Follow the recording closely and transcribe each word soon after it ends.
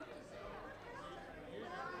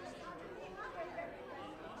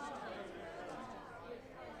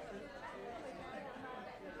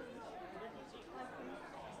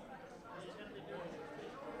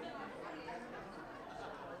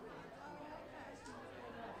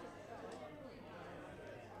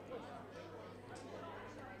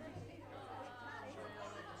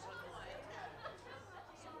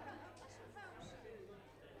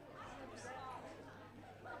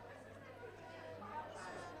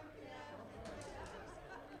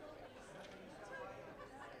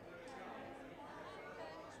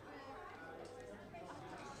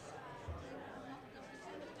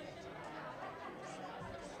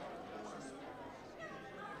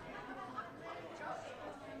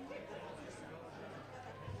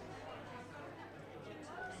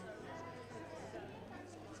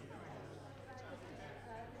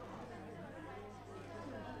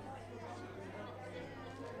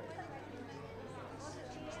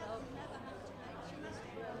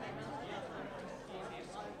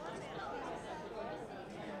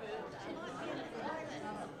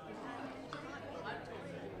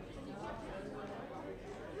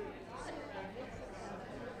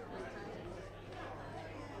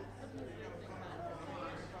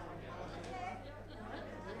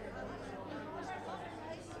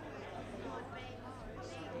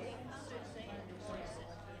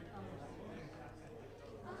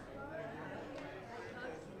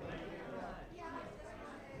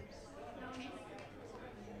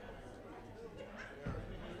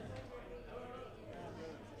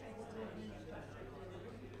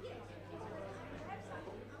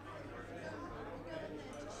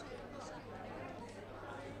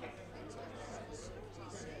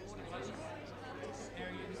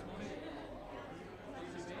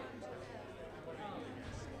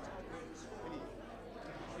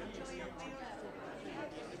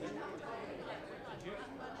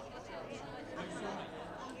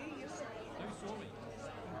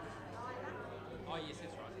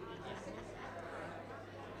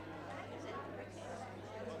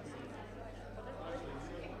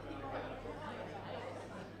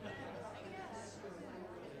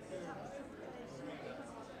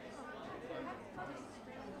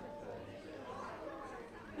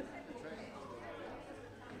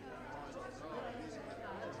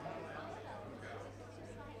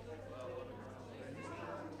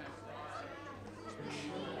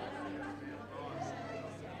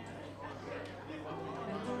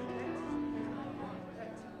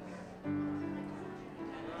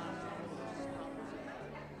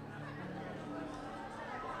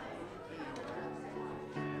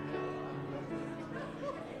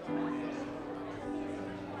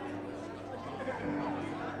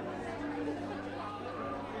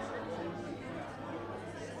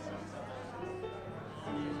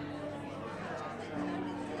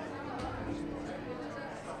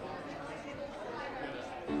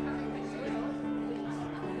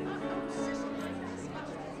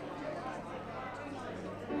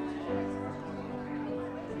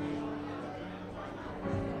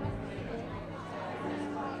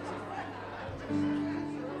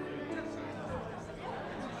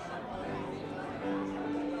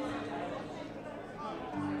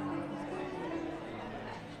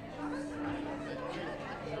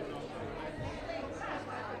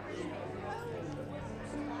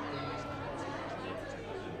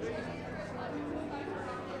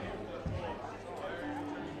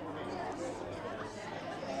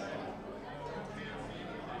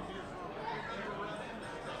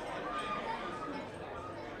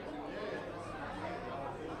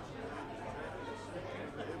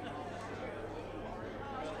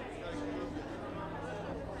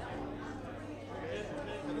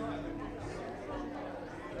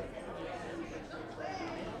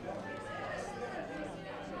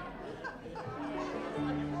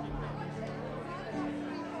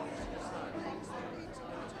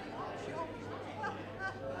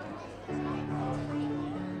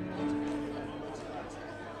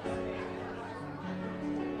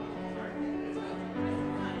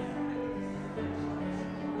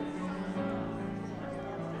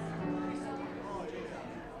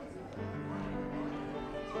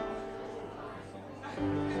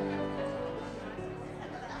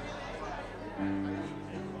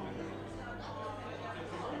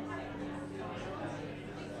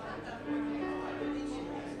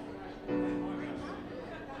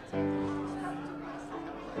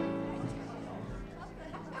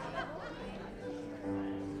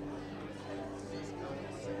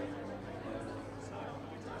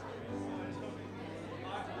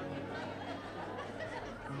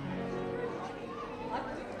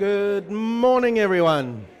Good morning,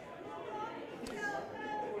 everyone.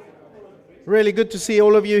 Really good to see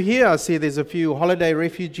all of you here. I see there's a few holiday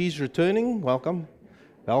refugees returning. Welcome.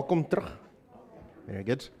 Welkom terug. Very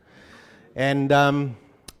good. And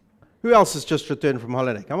who else has just returned from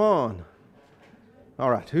holiday? Come on. All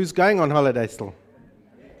right. Who's going on holiday still?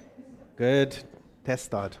 Good. Test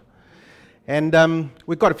start. And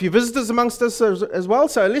we've got a few visitors amongst us as well.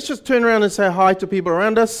 So let's just turn around and say hi to people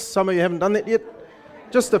around us. Some of you haven't done that yet.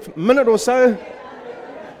 Just a minute or so.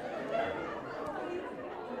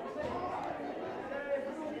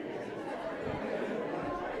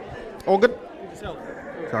 All good?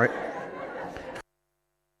 Sorry.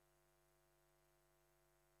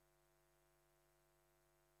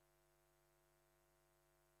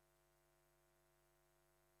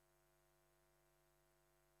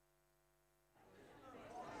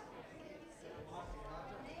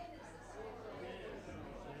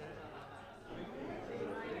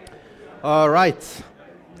 All right.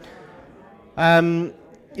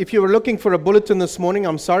 If you were looking for a bulletin this morning,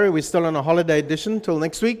 I'm sorry, we're still on a holiday edition till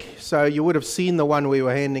next week. So you would have seen the one we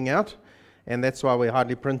were handing out, and that's why we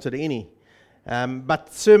hardly printed any.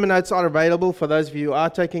 But sermon notes are available for those of you who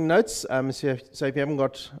are taking notes. So if you haven't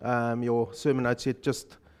got your sermon notes yet,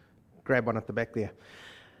 just grab one at the back there.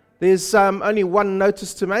 There's only one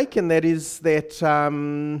notice to make, and that is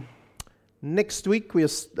that next week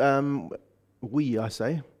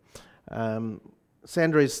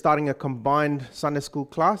Sandra is starting a combined Sunday school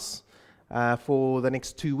class for the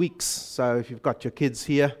next 2 weeks. So if you've got your kids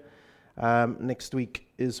here, next week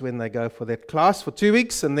is when they go for that class for 2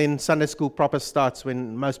 weeks, and then Sunday school proper starts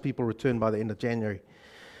when most people return by the end of January.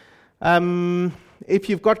 If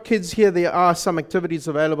you've got kids here, there are some activities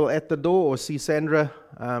available at the door, or see Sandra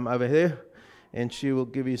over here, and she will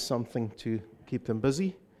give you something to keep them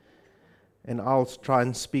busy. And I'll try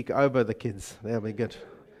and speak over the kids. That'll be good.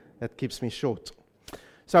 That keeps me short.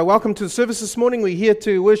 So welcome to the service this morning. We're here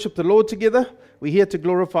to worship the Lord together. We're here to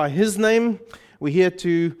glorify His name. We're here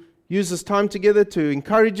to use this time together to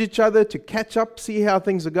encourage each other, to catch up, see how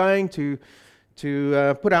things are going, to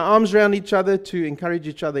put our arms around each other, to encourage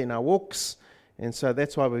each other in our walks. And so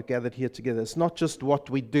that's why we've gathered here together. It's not just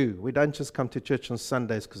what we do. We don't just come to church on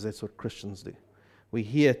Sundays because that's what Christians do. We're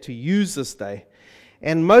here to use this day,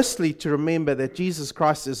 and mostly to remember that Jesus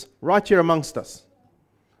Christ is right here amongst us.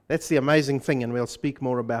 That's the amazing thing, and we'll speak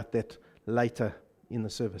more about that later in the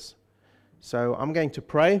service. So I'm going to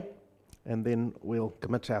pray, and then we'll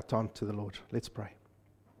commit our time to the Lord. Let's pray.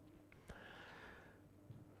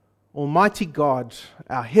 Almighty God,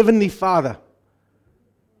 our Heavenly Father,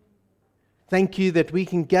 thank you that we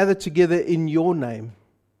can gather together in your name.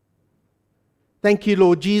 Thank you,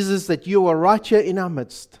 Lord Jesus, that you are right here in our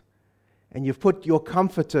midst, and you've put your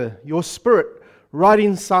Comforter, your Spirit, right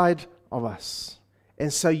inside of us.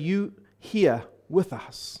 And so you here with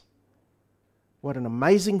us. What an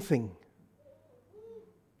amazing thing.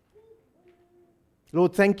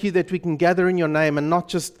 Lord, thank you that we can gather in your name and not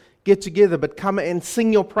just get together, but come and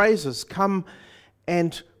sing your praises. Come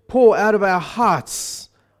and pour out of our hearts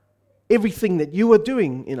everything that you are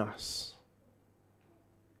doing in us.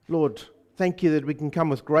 Lord, thank you that we can come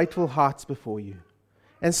with grateful hearts before you.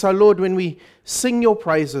 And so, Lord, when we sing your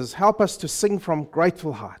praises, help us to sing from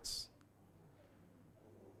grateful hearts.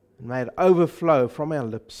 And may it overflow from our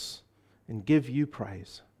lips and give you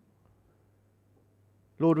praise.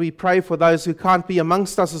 Lord, we pray for those who can't be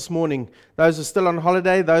amongst us this morning, those who are still on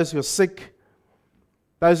holiday, those who are sick,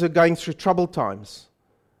 those who are going through troubled times.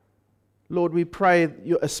 Lord, we pray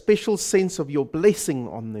a special sense of your blessing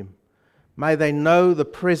on them. May they know the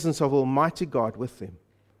presence of Almighty God with them.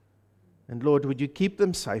 And Lord, would you keep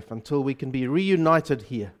them safe until we can be reunited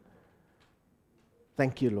here.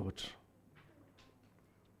 Thank you, Lord.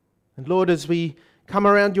 And Lord, as we come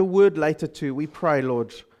around your word later too, we pray,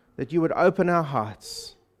 Lord, that you would open our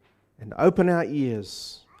hearts and open our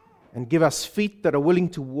ears and give us feet that are willing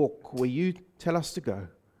to walk where you tell us to go.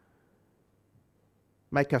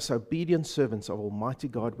 Make us obedient servants of Almighty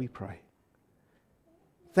God, we pray.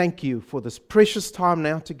 Thank you for this precious time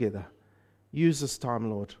now together. Use this time,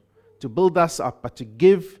 Lord, to build us up, but to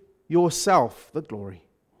give yourself the glory.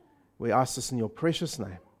 We ask this in your precious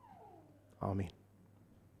name. Amen.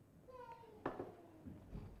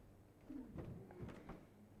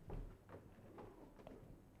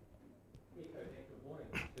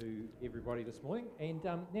 To everybody this morning. And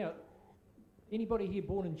now, anybody here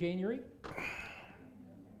born in January?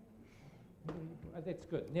 That's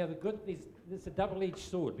good. Now, there's a double-edged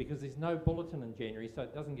sword because there's no bulletin in January, so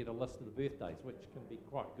it doesn't get a list of the birthdays, which can be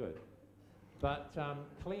quite good. But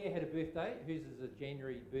Claire had a birthday. Hers is a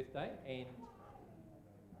January birthday, and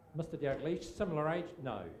Mr. Dalglish, similar age?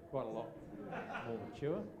 No, quite a lot more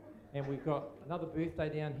mature. And we've got another birthday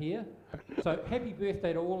down here. So happy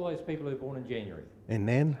birthday to all those people who are born in January. And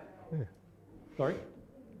Nan? Sorry?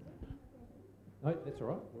 No, that's all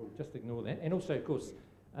right. We'll just ignore that. And also, of course,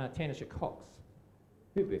 Tanisha Cox.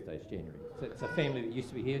 Her birthday's January. So it's a family that used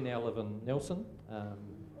to be here, now live in Nelson.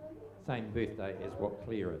 Same birthday as what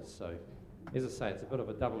Claire is. So, as I say, it's a bit of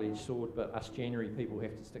a double-edged sword, but us January people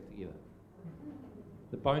have to stick together.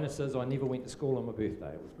 The bonus is I never went to school on my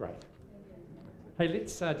birthday. It was great. Hey,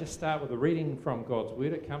 let's just start with a reading from God's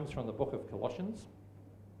Word. It comes from the book of Colossians.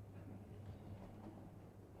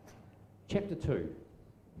 Chapter 2,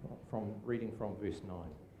 reading from verse 9.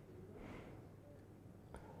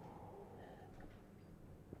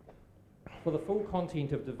 For the full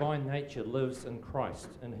content of divine nature lives in Christ,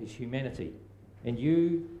 in his humanity, and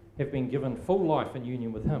you have been given full life in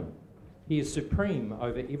union with him. He is supreme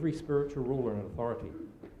over every spiritual ruler and authority.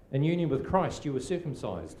 In union with Christ you were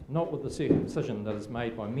circumcised, not with the circumcision that is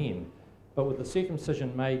made by men, but with the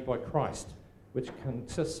circumcision made by Christ, which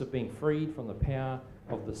consists of being freed from the power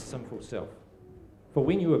of the sinful self. For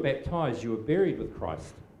when you were baptized, you were buried with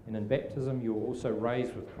Christ, and in baptism you were also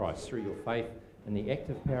raised with Christ through your faith in the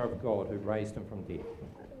active power of God who raised him from death.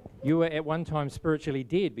 You were at one time spiritually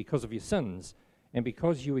dead because of your sins, and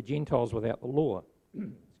because you were Gentiles without the law.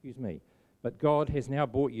 But God has now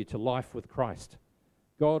brought you to life with Christ.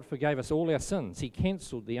 God forgave us all our sins. He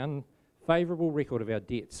cancelled the unfavourable record of our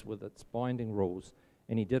debts with its binding rules,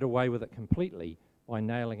 and he did away with it completely by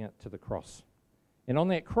nailing it to the cross. And on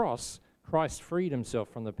that cross, Christ freed himself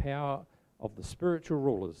from the power of the spiritual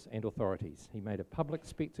rulers and authorities. He made a public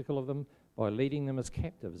spectacle of them by leading them as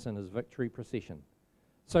captives in his victory procession.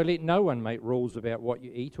 So let no one make rules about what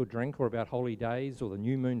you eat or drink, or about holy days, or the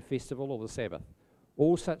new moon festival, or the Sabbath.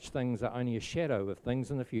 All such things are only a shadow of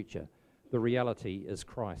things in the future. The reality is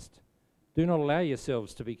Christ. Do not allow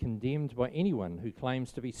yourselves to be condemned by anyone who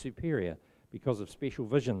claims to be superior because of special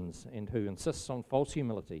visions, and who insists on false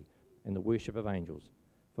humility and the worship of angels.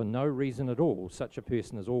 For no reason at all, such a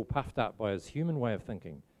person is all puffed up by his human way of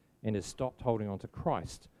thinking and has stopped holding on to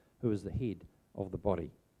Christ, who is the head of the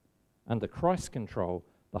body. Under Christ's control,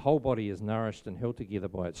 the whole body is nourished and held together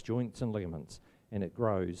by its joints and ligaments, and it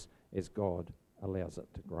grows as God allows it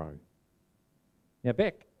to grow. Now,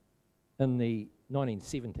 back in the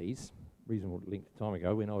 1970s, reasonable length of time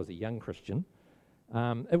ago, when I was a young Christian,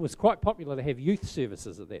 it was quite popular to have youth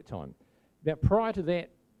services at that time. But prior to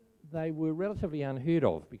that, they were relatively unheard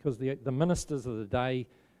of, because the ministers of the day,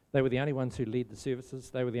 they were the only ones who led the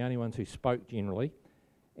services, they were the only ones who spoke generally,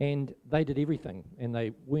 and they did everything, and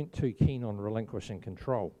they weren't too keen on relinquishing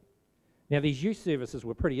control. Now, these youth services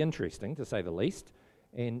were pretty interesting, to say the least,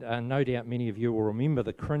 and no doubt many of you will remember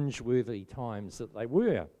the cringe-worthy times that they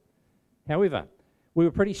were. However, we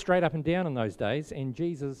were pretty straight up and down in those days, and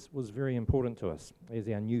Jesus was very important to us as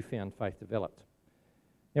our newfound faith developed.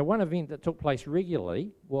 Now, one event that took place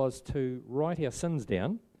regularly was to write our sins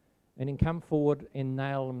down and then come forward and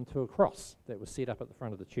nail them to a cross that was set up at the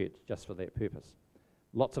front of the church just for that purpose.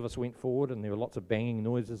 Lots of us went forward, and there were lots of banging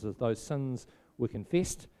noises as those sins were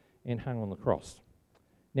confessed and hung on the cross.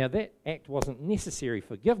 Now, that act wasn't necessary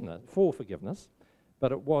for forgiveness,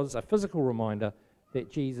 but it was a physical reminder that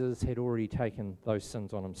Jesus had already taken those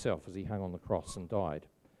sins on himself as he hung on the cross and died.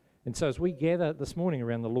 And so as we gather this morning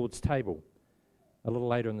around the Lord's table, a little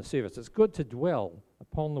later in the service, it's good to dwell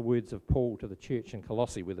upon the words of Paul to the church in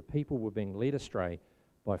Colossae, where the people were being led astray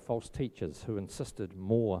by false teachers who insisted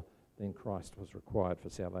more than Christ was required for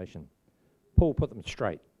salvation. Paul put them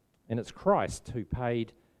straight, and it's Christ who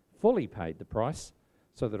fully paid the price,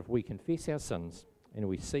 so that if we confess our sins and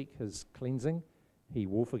we seek his cleansing, he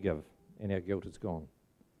will forgive, and our guilt is gone.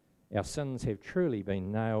 Our sins have truly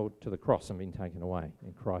been nailed to the cross and been taken away,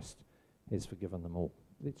 and Christ has forgiven them all.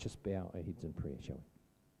 Let's just bow our heads in prayer, shall we?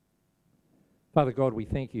 Father God, we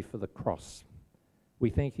thank you for the cross. We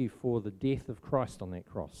thank you for the death of Christ on that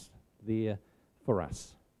cross, there for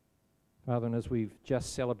us. Father, and as we've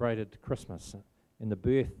just celebrated Christmas and the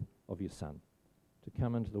birth of your Son to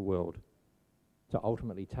come into the world to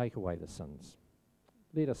ultimately take away the sins,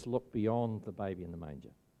 let us look beyond the baby in the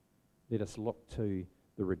manger. Let us look to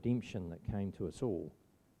the redemption that came to us all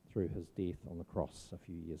through his death on the cross a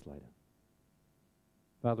few years later.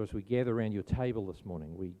 Father, as we gather around your table this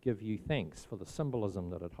morning, we give you thanks for the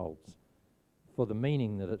symbolism that it holds, for the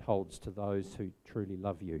meaning that it holds to those who truly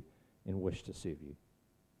love you and wish to serve you.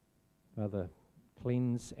 Father,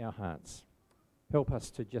 cleanse our hearts. Help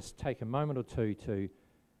us to just take a moment or two to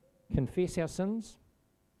confess our sins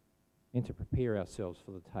and to prepare ourselves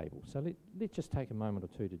for the table. So let's just take a moment or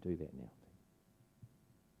two to do that now.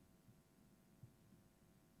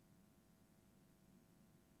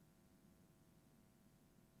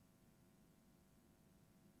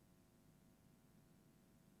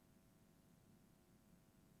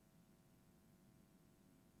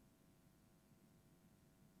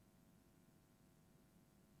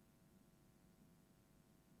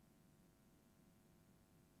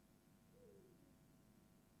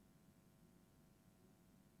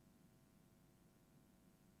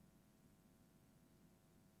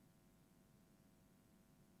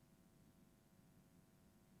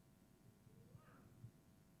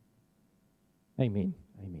 Amen.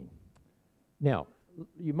 Amen. Now,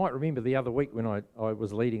 you might remember the other week when I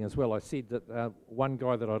was leading as well, I said that one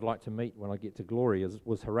guy that I'd like to meet when I get to glory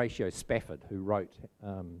was Horatio Spafford, who wrote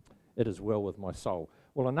It Is Well With My Soul.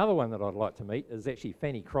 Well, another one that I'd like to meet is actually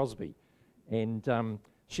Fanny Crosby. And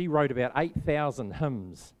she wrote about 8,000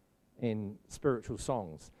 hymns and spiritual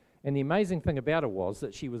songs. And the amazing thing about her was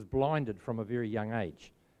that she was blinded from a very young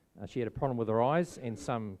age. She had a problem with her eyes, and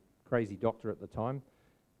some crazy doctor at the time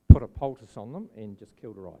put a poultice on them and just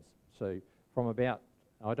killed her eyes. So from about,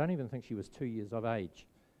 I don't even think she was 2 years of age,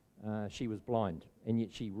 she was blind. And yet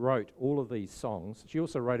she wrote all of these songs. She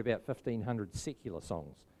also wrote about 1,500 secular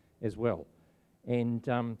songs as well.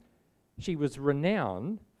 And she was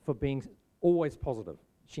renowned for being always positive.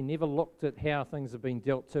 She never looked at how things have been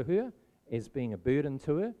dealt to her as being a burden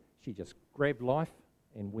to her. She just grabbed life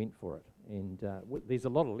and went for it. And there's a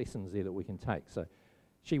lot of lessons there that we can take. So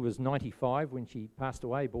she was 95 when she passed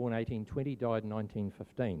away, born 1820, died in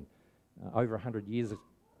 1915, over 100 years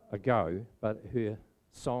ago, but her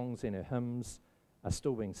songs and her hymns are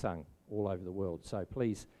still being sung all over the world. So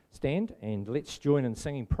please stand and let's join in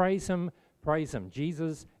singing Praise Him,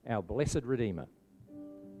 Jesus, our blessed Redeemer.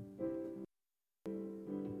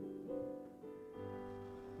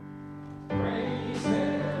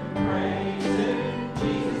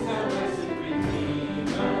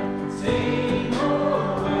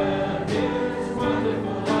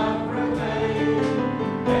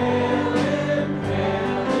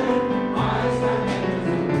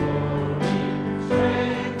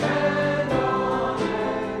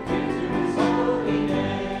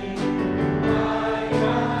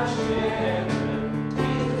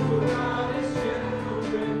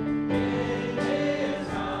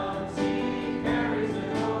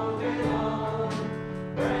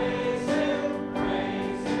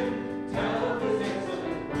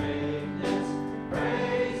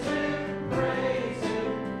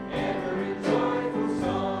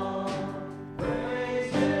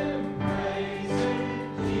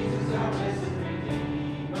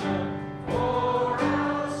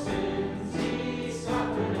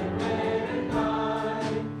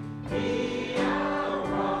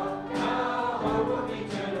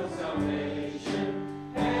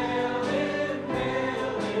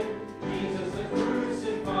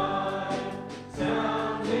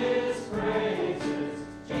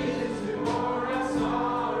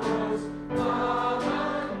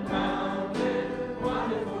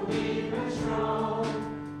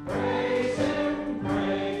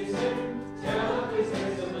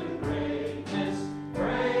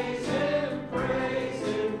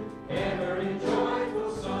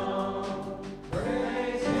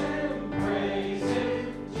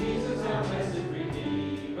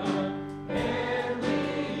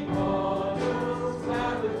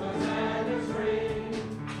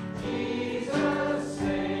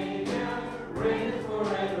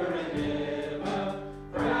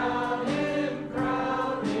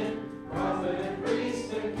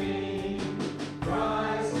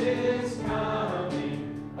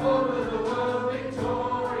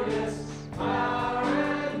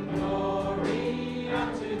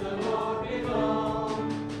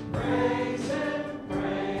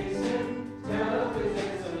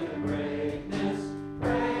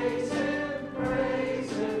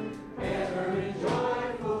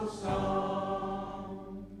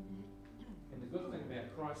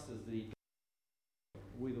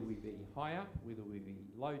 Whether we be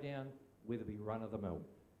low down, whether we be run-of-the-mill.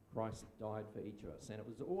 Christ died for each of us. And it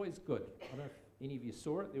was always good. I don't know if any of you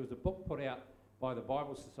saw it. There was a book put out by the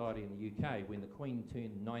Bible Society in the UK when the Queen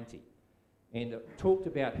turned 90. And it talked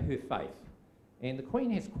about her faith. And the Queen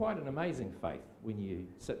has quite an amazing faith when you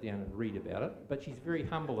sit down and read about it, but she's very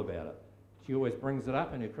humble about it. She always brings it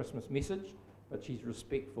up in her Christmas message, but she's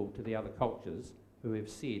respectful to the other cultures who have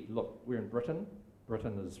said, look, we're in Britain.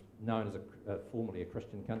 Britain is known as formerly a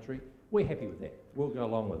Christian country. We're happy with that. We'll go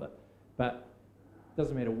along with it. But it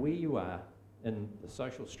doesn't matter where you are in the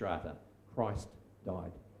social strata, Christ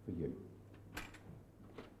died for you.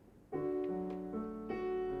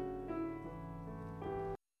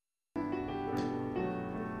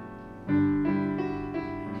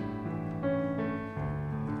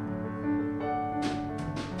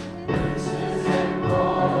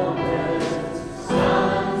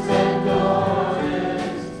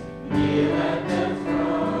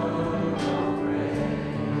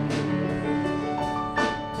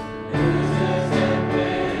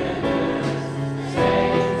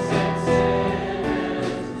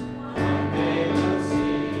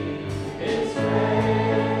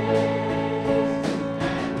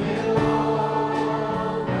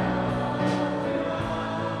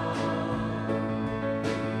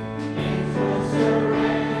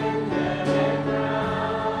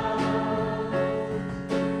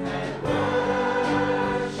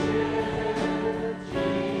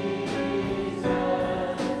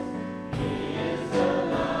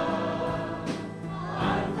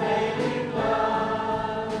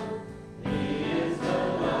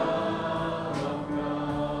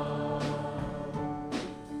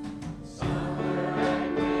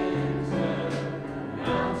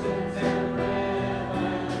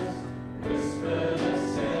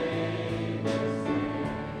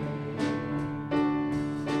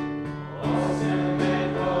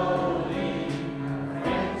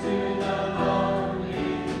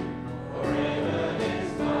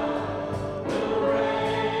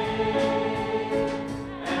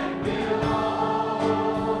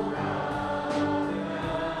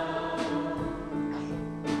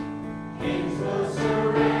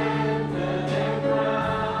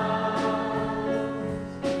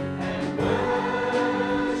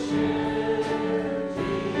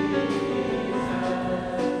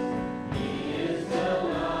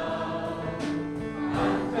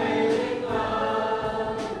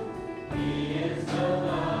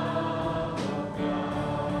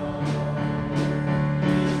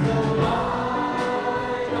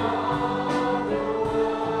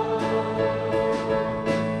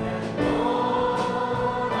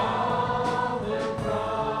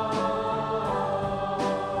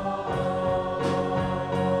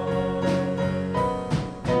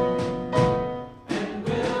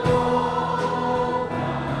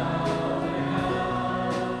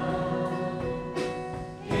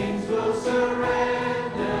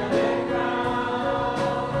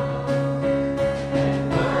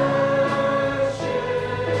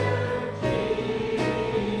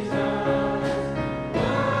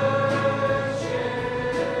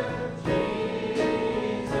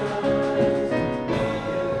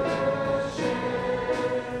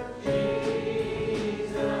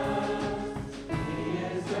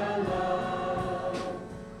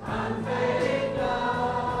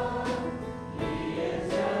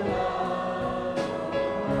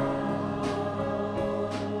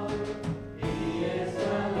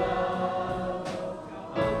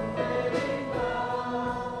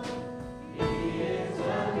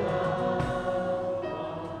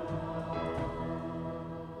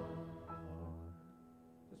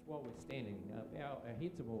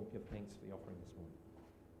 all give thanks for the offering this morning.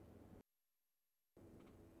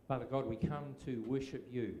 Father God, we come to worship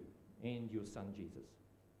you and your Son, Jesus.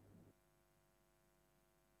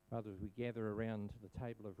 Father, as we gather around the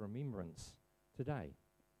table of remembrance today,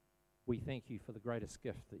 we thank you for the greatest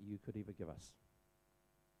gift that you could ever give us.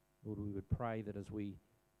 Lord, we would pray that as we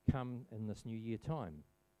come in this new year time,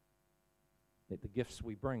 that the gifts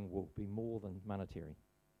we bring will be more than monetary,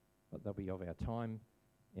 but they'll be of our time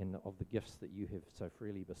and of the gifts that you have so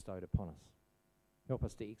freely bestowed upon us. Help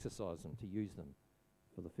us to exercise them, to use them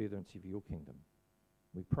for the furtherance of your kingdom.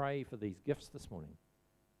 We pray for these gifts this morning,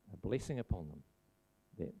 a blessing upon them,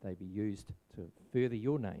 that they be used to further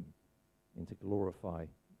your name and to glorify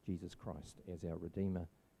Jesus Christ as our Redeemer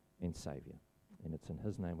and Saviour. And it's in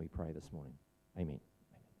his name we pray this morning. Amen.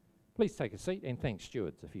 Please take a seat, and thanks,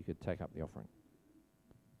 stewards, if you could take up the offering.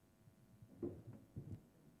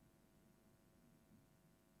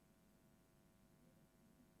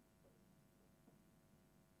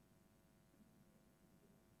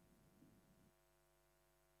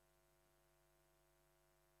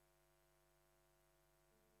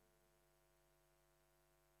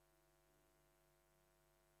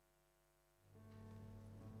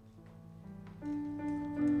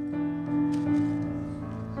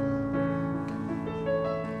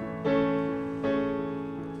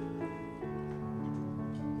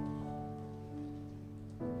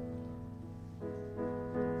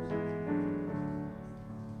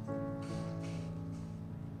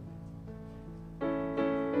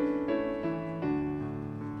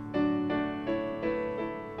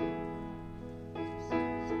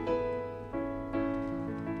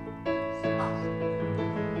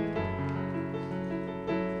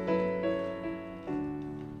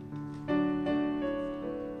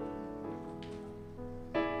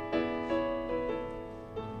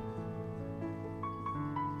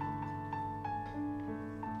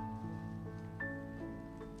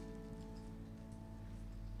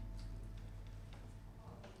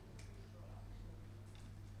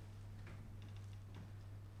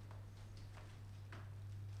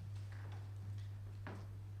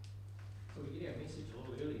 So we get our message a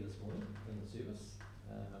little early this morning in the service.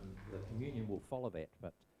 The communion will follow that,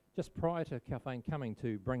 but just prior to Kathleen coming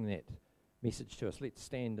to bring that message to us, let's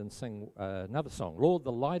stand and sing another song. Lord,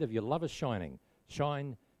 the light of your love is shining.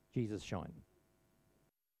 Shine, Jesus, shine.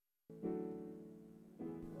 Shine on me.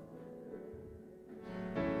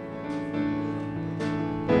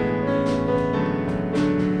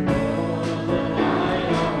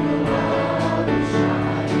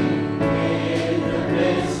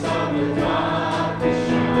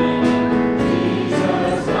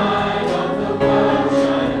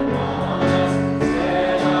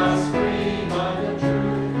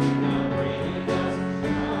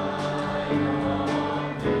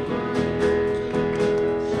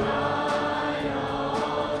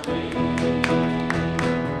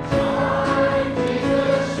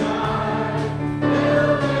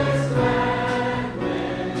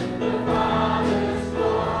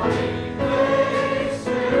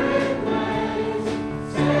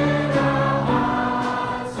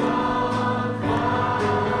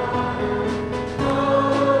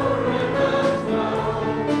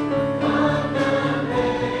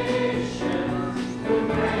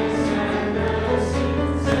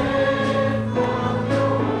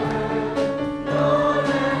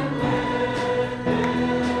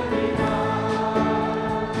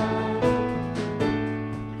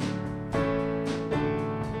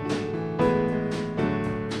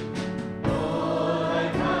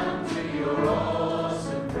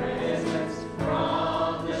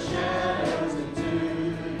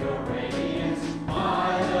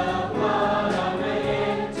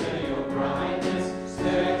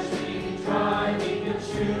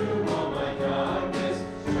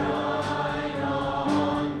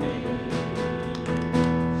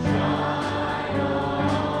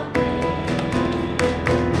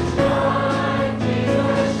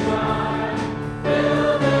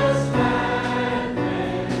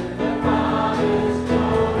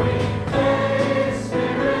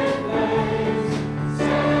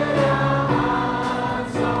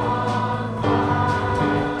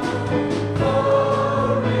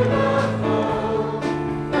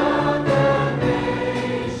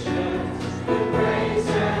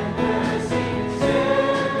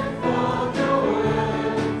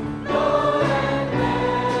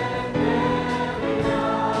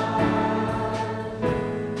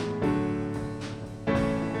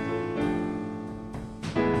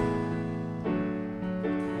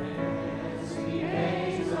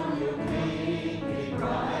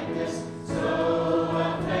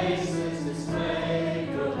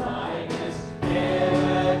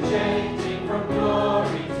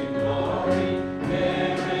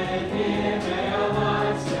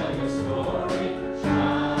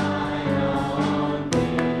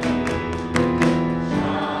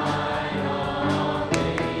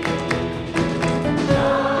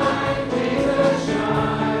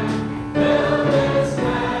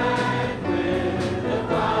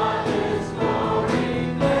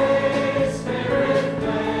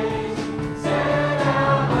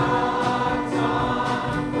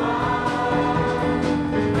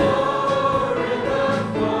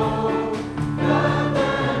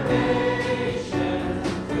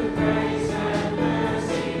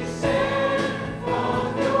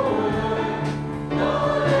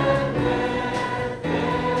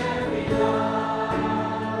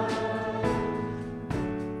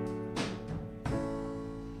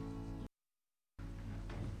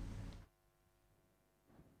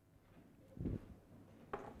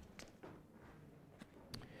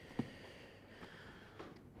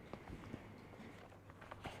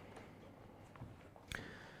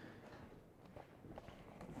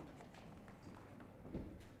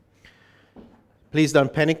 Please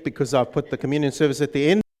don't panic because I've put the communion service at the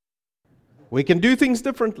end. We can do things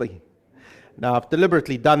differently. Now, I've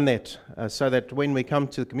deliberately done that so that when we come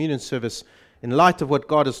to the communion service, in light of what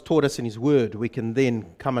God has taught us in His Word, we can then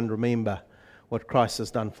come and remember what Christ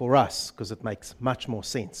has done for us, because it makes much more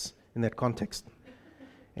sense in that context.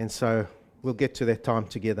 And so we'll get to that time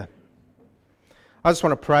together. I just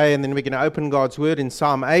want to pray, and then we're going to open God's Word in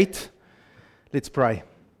Psalm 8. Let's pray.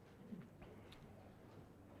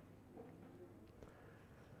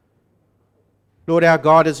 Lord our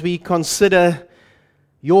God, as we consider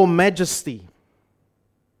your majesty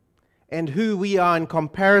and who we are in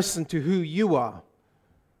comparison to who you are,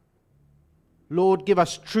 Lord, give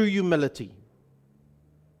us true humility.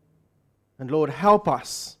 And Lord, help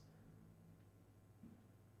us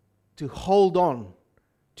to hold on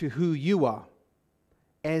to who you are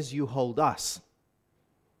as you hold us.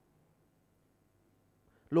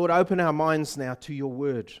 Lord, open our minds now to your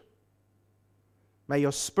word. May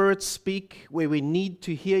your Spirit speak where we need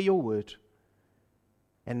to hear your word.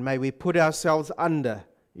 And may we put ourselves under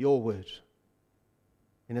your word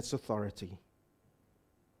in its authority.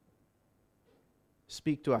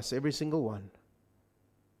 Speak to us, every single one,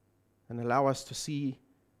 and allow us to see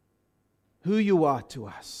who you are to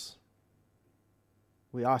us.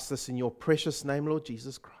 We ask this in your precious name, Lord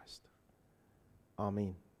Jesus Christ.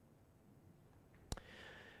 Amen.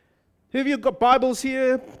 Who of you got Bibles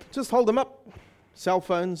here? Just hold them up. Cell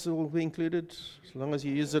phones will be included, as long as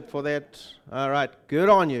you use it for that. All right, good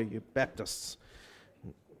on you, you Baptists.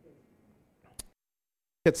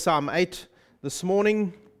 At Psalm 8 this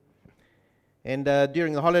morning, and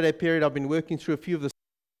during the holiday period, I've been working through a few of the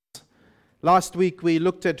Psalms. Last week, we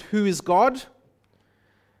looked at who is God.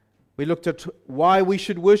 We looked at why we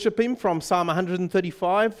should worship Him from Psalm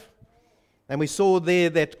 135, and we saw there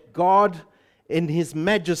that God in His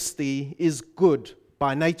majesty is good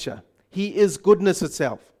by nature. He is goodness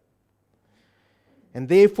itself. And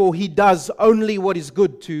therefore, He does only what is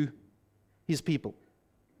good to His people.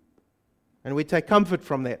 And we take comfort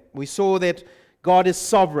from that. We saw that God is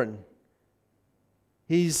sovereign.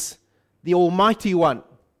 He's the Almighty One.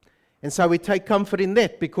 And so we take comfort in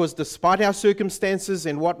that, because despite our circumstances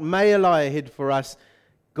and what may lie ahead for us,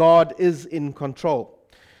 God is in control.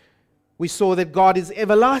 We saw that God is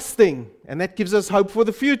everlasting, and that gives us hope for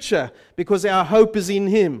the future, because our hope is in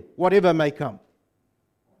Him, whatever may come.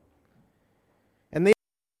 And then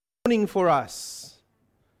warning for us,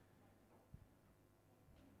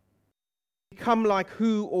 become like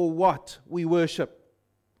who or what we worship.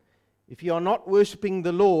 If you are not worshiping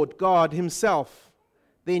the Lord God Himself,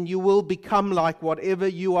 then you will become like whatever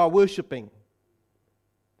you are worshiping.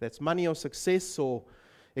 That's money or success or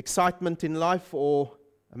excitement in life or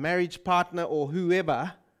a marriage partner or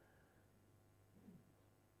whoever.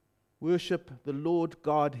 Worship the Lord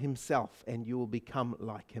God Himself and you will become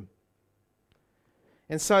like Him.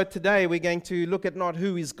 And so today we're going to look at not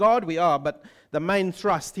who is God, we are, but the main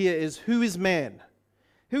thrust here is who is man?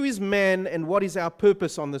 Who is man and what is our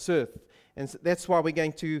purpose on this earth? And that's why we're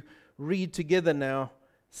going to read together now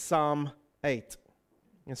Psalm 8.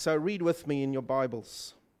 And so read with me in your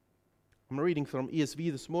Bibles. I'm reading from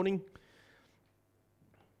ESV this morning.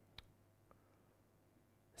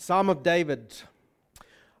 Psalm of David.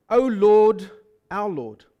 O Lord, our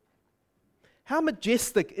Lord, how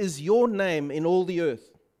majestic is your name in all the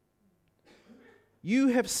earth. You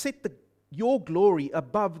have set your glory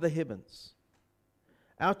above the heavens.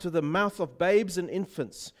 Out of the mouth of babes and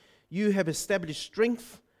infants, you have established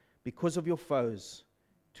strength because of your foes,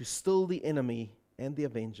 to still the enemy and the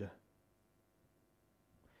avenger.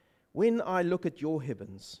 When I look at your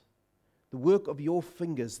heavens, the work of your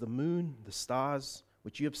fingers, the moon, the stars,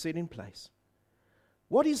 which you have set in place.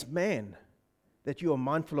 What is man that you are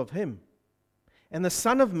mindful of him, and the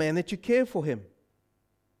Son of Man that you care for him?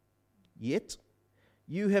 Yet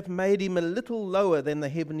you have made him a little lower than the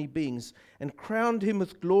heavenly beings, and crowned him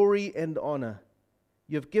with glory and honor.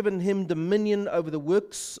 You have given him dominion over the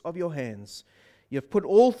works of your hands. You have put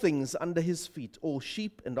all things under his feet, all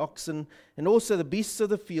sheep and oxen, and also the beasts of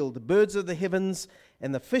the field, the birds of the heavens,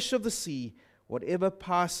 and the fish of the sea, whatever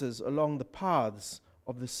passes along the paths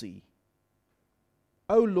of the sea.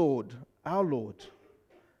 O Lord, our Lord,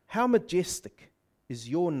 how majestic is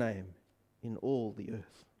your name in all the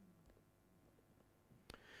earth.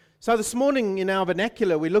 So this morning in our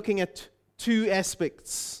vernacular, we're looking at two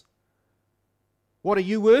aspects. What are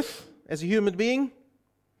you worth as a human being?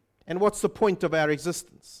 And what's the point of our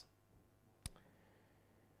existence?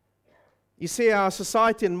 You see, our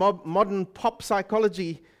society and modern pop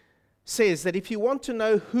psychology says that if you want to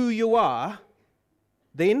know who you are,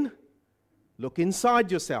 then look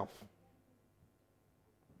inside yourself.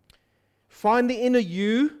 find the inner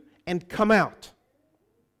you and come out.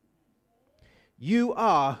 You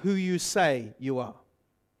are who you say you are.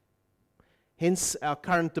 Hence our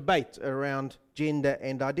current debate around gender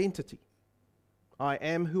and identity. I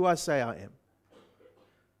am who I say I am.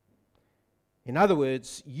 In other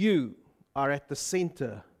words, you are at the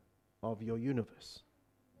center of your universe.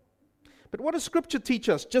 But what does Scripture teach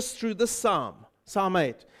us just through this Psalm, Psalm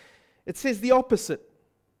 8? It says the opposite.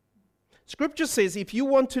 Scripture says if you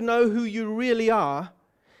want to know who you really are,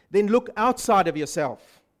 then look outside of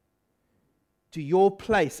yourself to your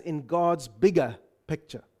place in God's bigger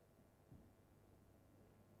picture.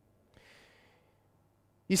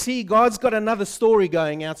 You see, God's got another story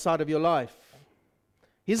going outside of your life.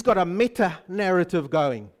 He's got a meta-narrative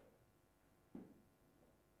going.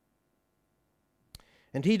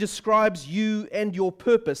 And He describes you and your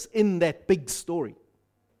purpose in that big story.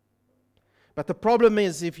 But the problem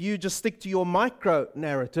is, if you just stick to your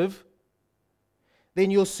micro-narrative,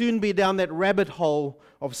 then you'll soon be down that rabbit hole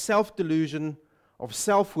of self-delusion, of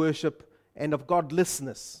self-worship, and of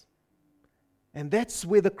godlessness. And that's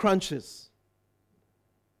where the crunch is.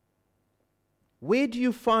 Where do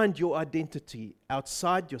you find your identity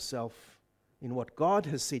outside yourself in what God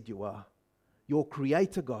has said you are, your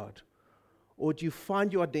Creator God? Or do you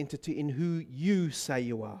find your identity in who you say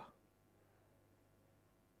you are?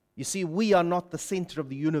 You see, we are not the center of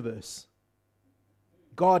the universe.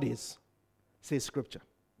 God is, says Scripture.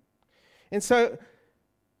 And so,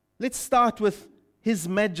 let's start with His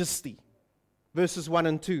majesty, verses 1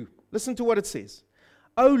 and 2. Listen to what it says.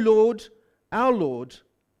 O Lord, our Lord,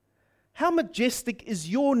 how majestic is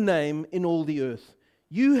your name in all the earth.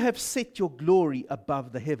 You have set your glory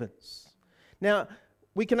above the heavens. Now,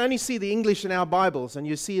 we can only see the English in our Bibles, and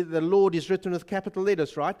you see the Lord is written with capital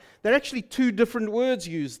letters, right? There are actually two different words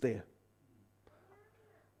used there.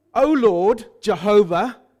 O Lord,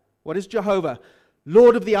 Jehovah. What is Jehovah?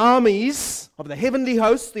 Lord of the armies, of the heavenly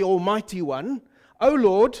hosts, the Almighty One. O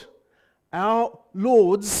Lord, our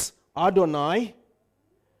Lords, Adonai.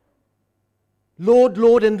 Lord,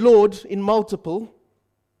 Lord, and Lord in multiple.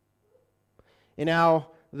 In the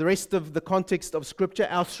rest of the context of Scripture,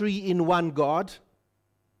 our three-in-one God.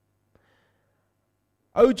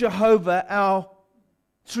 O Jehovah, our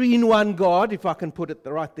three-in-one God, if I can put it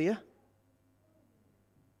right there.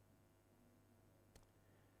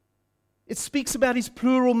 It speaks about His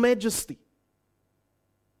plural majesty.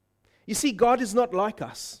 You see, God is not like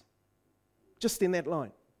us. Just in that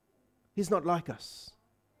line. He's not like us.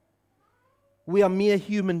 We are mere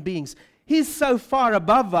human beings. He's so far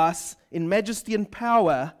above us in majesty and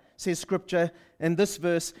power, says Scripture in this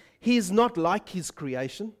verse, He is not like His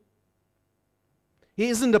creation. He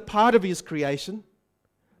isn't a part of His creation.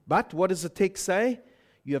 But what does the text say?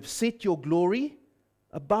 You have set your glory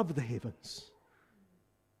above the heavens.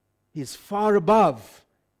 He is far above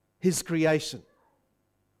His creation.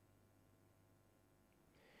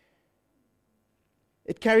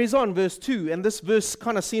 It carries on, verse 2, and this verse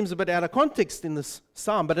kind of seems a bit out of context in this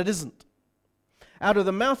psalm, but it isn't. Out of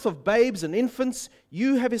the mouth of babes and infants,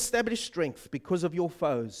 you have established strength because of your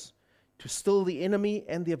foes, to still the enemy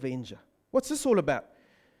and the avenger. What's this all about?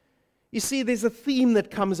 You see, there's a theme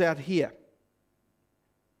that comes out here.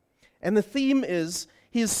 And the theme is,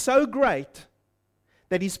 He is so great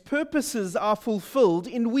that His purposes are fulfilled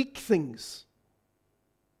in weak things.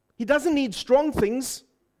 He doesn't need strong things.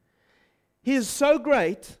 He is so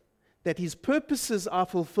great that His purposes are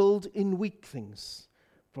fulfilled in weak things.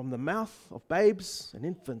 From the mouth of babes and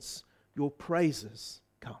infants, your praises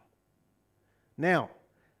come. Now,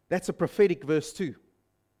 that's a prophetic verse too.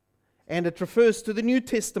 And it refers to the New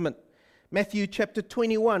Testament, Matthew chapter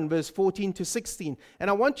 21, verse 14 to 16. And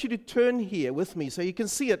I want you to turn here with me so you can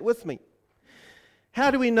see it with me. How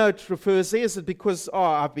do we know it refers there? Is it because,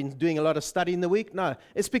 I've been doing a lot of study in the week? No.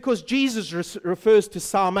 It's because Jesus refers to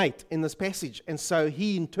Psalm 8 in this passage, and so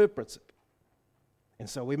He interprets it. And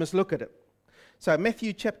so we must look at it. So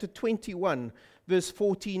Matthew chapter 21, verse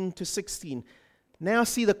 14 to 16. Now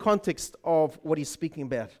see the context of what He's speaking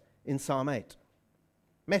about in Psalm 8.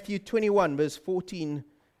 Matthew 21, verse 14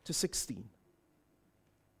 to 16.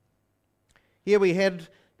 Here we had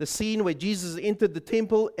the scene where Jesus entered the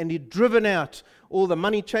temple and He'd driven out all the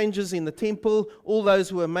money changers in the temple, all those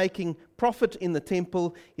who were making profit in the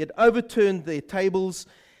temple. He had overturned their tables.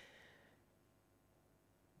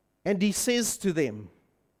 And He says to them,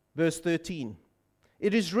 verse 13,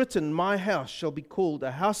 it is written, my house shall be called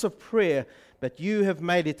a house of prayer, but you have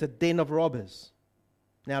made it a den of robbers.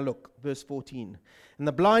 Now look, verse 14. And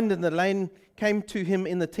the blind and the lame came to Him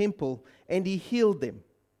in the temple, and He healed them.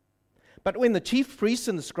 But when the chief priests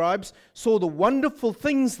and the scribes saw the wonderful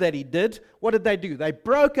things that he did, what did they do? They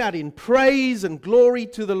broke out in praise and glory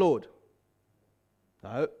to the Lord.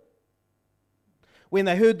 No. When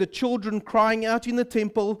they heard the children crying out in the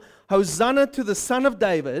temple, Hosanna to the Son of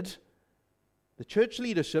David, the church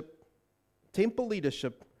leadership, temple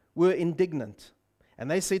leadership, were indignant. And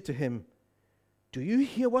they said to him, do you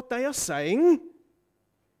hear what they are saying?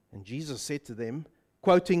 And Jesus said to them,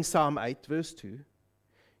 quoting Psalm 8, verse 2,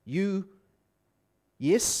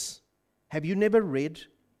 have you never read,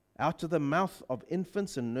 out of the mouth of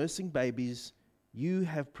infants and nursing babies, you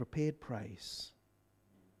have prepared praise.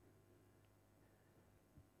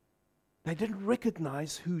 They didn't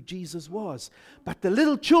recognize who Jesus was, but the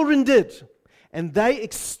little children did. And they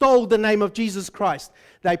extolled the name of Jesus Christ.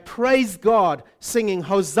 They praised God, singing,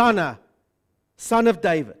 Hosanna, Son of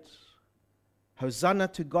David. Hosanna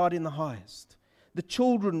to God in the highest. The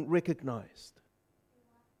children recognized.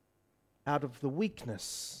 Out of the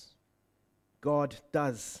weakness, God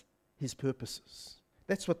does His purposes.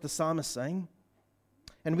 That's what the psalmist is saying.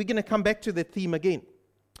 And we're going to come back to that theme again.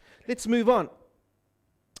 Let's move on.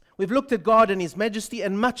 We've looked at God and His majesty,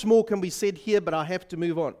 and much more can be said here, but I have to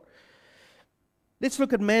move on. Let's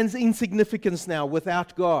look at man's insignificance now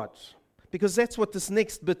without God, because that's what this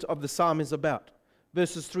next bit of the psalm is about.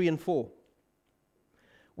 Verses 3 and 4.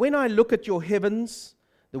 When I look at your heavens,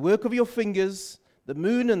 the work of your fingers, the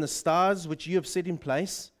moon and the stars which you have set in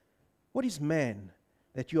place, what is man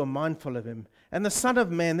that you are mindful of him, and the son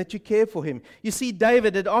of man that you care for him? You see,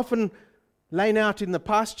 David had often lain out in the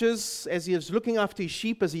pastures as he was looking after his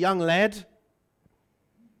sheep as a young lad.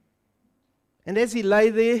 And as he lay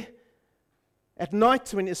there at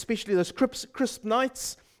night, when especially those crisp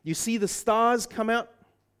nights, you see the stars come out.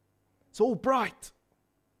 It's all bright.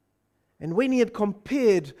 And when he had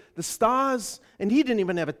compared the stars, and he didn't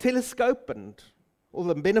even have a telescope and all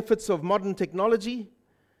the benefits of modern technology,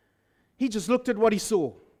 he just looked at what he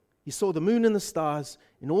saw. He saw the moon and the stars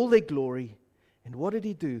in all their glory. And what did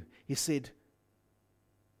he do? He said,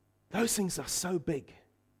 those things are so big.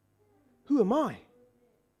 Who am I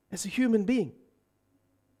as a human being?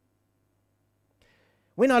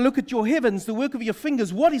 When I look at your heavens, the work of your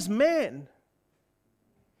fingers, what is man?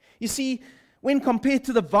 You see, when compared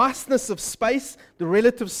to the vastness of space, the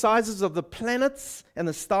relative sizes of the planets and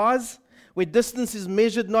the stars, where distance is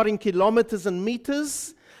measured not in kilometers and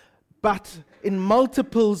meters, but in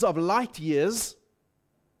multiples of light years,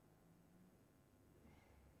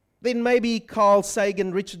 then maybe Carl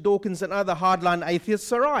Sagan, Richard Dawkins, and other hardline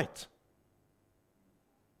atheists are right.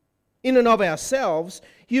 In and of ourselves,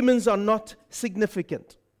 humans are not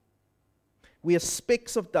significant. We are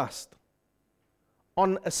specks of dust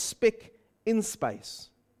on a speck in space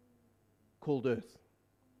called Earth.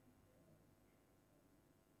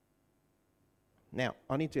 Now,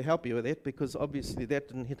 I need to help you with that because obviously that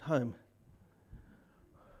didn't hit home.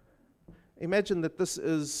 Imagine that this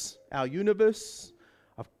is our universe.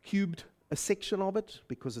 I've cubed a section of it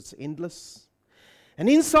because it's endless. And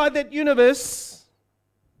inside that universe,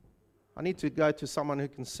 I need to go to someone who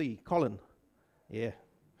can see. Colin. Yeah.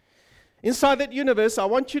 Inside that universe, I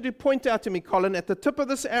want you to point out to me, Colin, at the tip of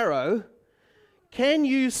this arrow, can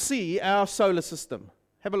you see our solar system?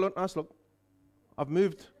 Have a look, nice look. I've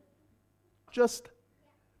moved just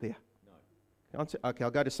there. No. Okay,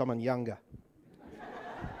 I'll go to someone younger.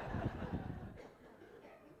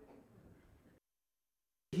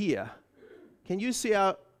 Here, can you see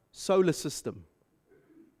our solar system?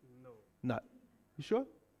 No. You sure?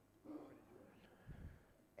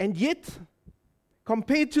 And yet,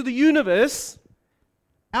 compared to the universe,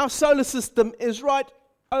 our solar system is right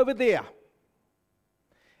over there.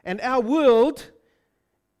 And our world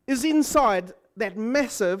is inside that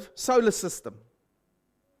massive solar system.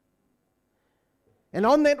 And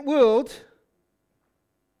on that world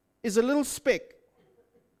is a little speck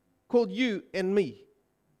called you and me.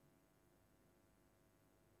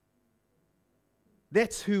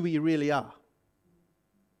 That's who we really are.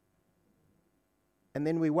 And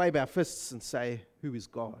then we wave our fists and say, who is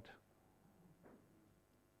God?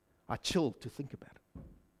 I chill to think about it.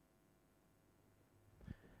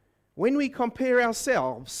 When we compare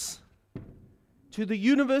ourselves to the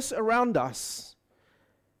universe around us,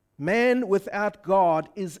 man without God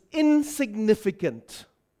is insignificant.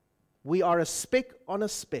 We are a speck on a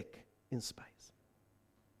speck in space.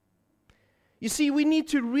 You see, we need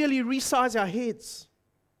to really resize our heads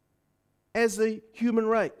as a human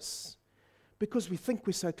race because we think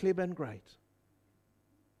we're so clever and great.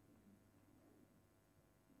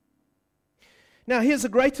 Now, here's a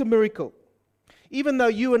greater miracle. Even though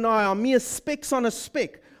you and I are mere specks on a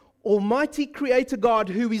speck, Almighty Creator God,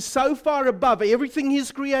 who is so far above everything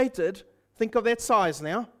He's created, Think of that size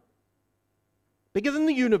now. Bigger than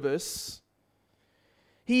the universe.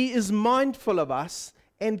 He is mindful of us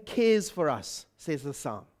and cares for us, says the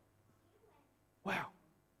psalm. Wow.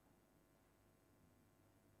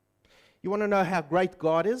 You want to know how great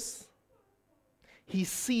God is? He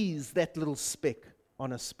sees that little speck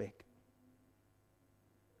on a speck.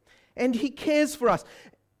 And He cares for us.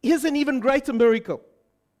 Here's an even greater miracle.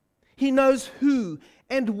 He knows who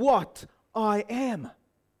and what I am.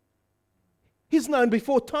 He's known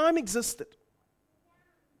before time existed.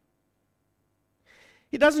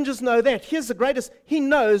 He doesn't just know that. Here's the greatest. He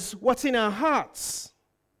knows what's in our hearts.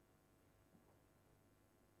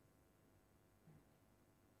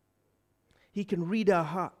 He can read our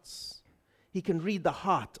hearts. He can read the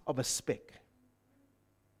heart of a speck.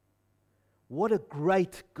 What a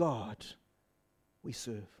great God we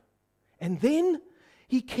serve. And then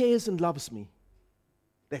He cares and loves me.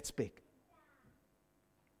 That speck.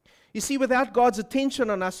 You see, without God's attention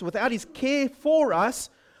on us, without His care for us,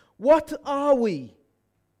 what are we?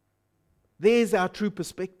 There's our true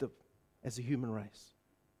perspective as a human race.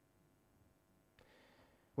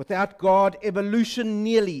 Without God, evolution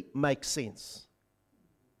nearly makes sense.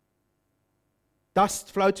 Dust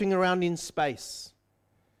floating around in space,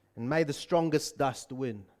 and may the strongest dust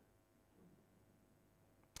win.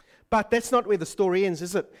 But that's not where the story ends,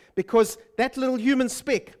 is it? Because that little human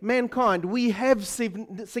speck, mankind, we have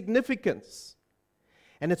significance.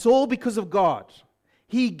 And it's all because of God.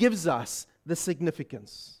 He gives us the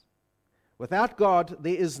significance. Without God,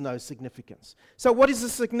 there is no significance. So what is the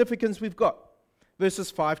significance we've got? Verses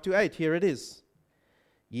 5 to 8, here it is.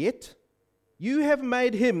 Yet, you have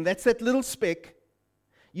made Him, that's that little speck,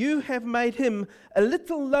 you have made Him a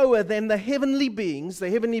little lower than the heavenly beings. The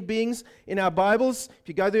heavenly beings in our Bibles, if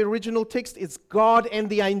you go to the original text, it's God and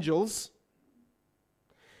the angels.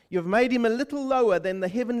 You have made Him a little lower than the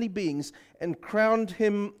heavenly beings and crowned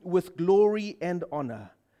Him with glory and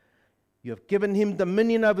honor. You have given Him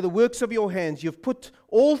dominion over the works of your hands. You have put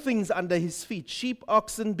all things under His feet, sheep,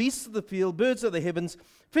 oxen, beasts of the field, birds of the heavens,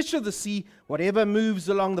 fish of the sea, whatever moves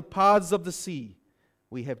along the paths of the sea.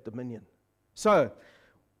 We have dominion. So,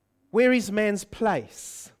 where is man's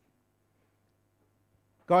place?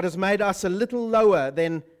 God has made us a little lower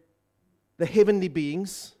than the heavenly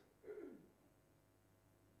beings.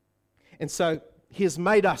 And so He has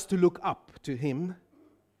made us to look up to Him.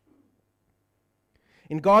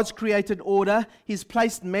 In God's created order, He's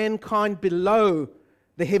placed mankind below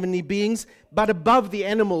the heavenly beings, but above the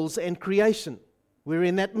animals and creation. We're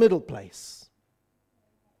in that middle place.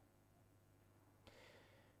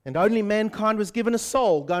 And only mankind was given a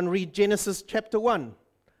soul. Go and read Genesis chapter 1.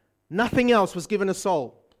 Nothing else was given a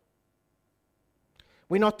soul.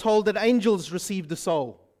 We're not told that angels received a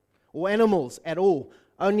soul or animals at all.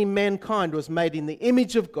 Only mankind was made in the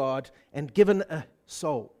image of God and given a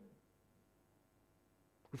soul.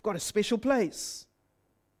 We've got a special place.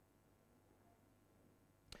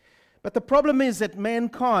 But the problem is that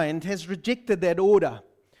mankind has rejected that order.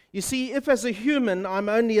 You see, if as a human I'm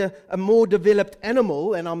only a more developed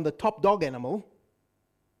animal and I'm the top dog animal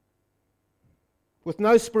with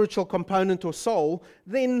no spiritual component or soul,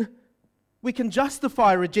 then we can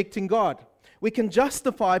justify rejecting God. We can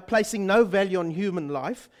justify placing no value on human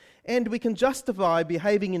life, and we can justify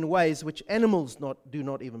behaving in ways which animals do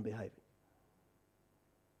not even behave.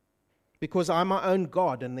 Because I'm my own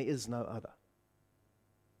God and there is no other.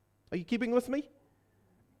 Are you keeping with me?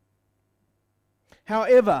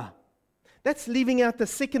 However, that's leaving out the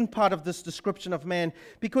second part of this description of man,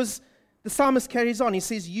 because the psalmist carries on. He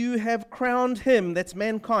says, you have crowned Him, that's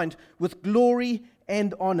mankind, with glory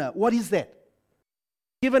and honor. What is that?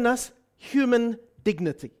 Given us human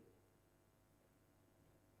dignity.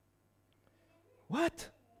 What?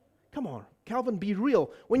 Come on, Calvin, be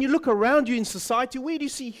real. When you look around you in society, where do you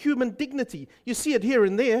see human dignity? You see it here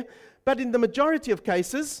and there, but in the majority of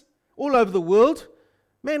cases, all over the world,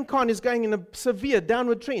 mankind is going in a severe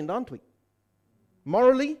downward trend, aren't we?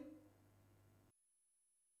 Morally,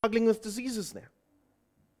 struggling with diseases now.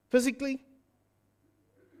 Physically.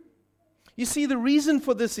 You see, the reason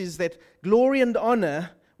for this is that glory and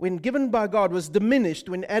honor, when given by God, was diminished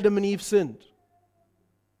when Adam and Eve sinned.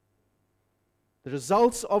 The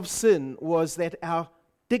results of sin was that our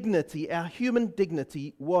dignity, our human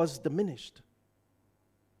dignity, was diminished.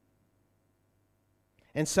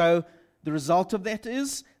 And so, the result of that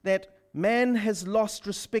is that man has lost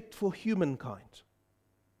respect for humankind.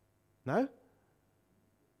 No?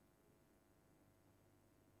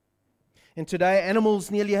 And today, animals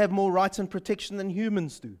nearly have more rights and protection than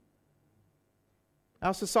humans do.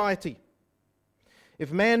 Our society.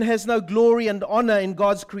 If man has no glory and honor in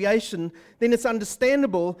God's creation, then it's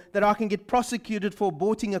understandable that I can get prosecuted for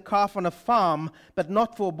aborting a calf on a farm, but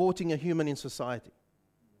not for aborting a human in society.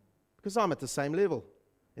 Because I'm at the same level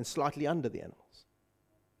and slightly under the animals.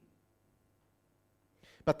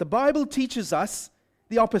 But the Bible teaches us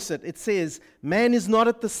the opposite. It says, man is not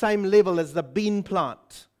at the same level as the bean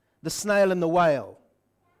plant, the snail and the whale.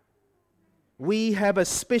 We have a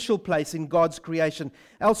special place in God's creation.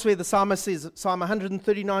 Elsewhere, the psalmist says, Psalm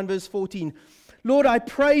 139, verse 14, Lord, I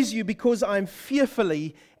praise you because I'm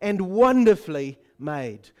fearfully and wonderfully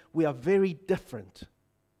made. We are very different.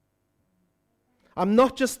 I'm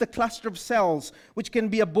not just a cluster of cells which can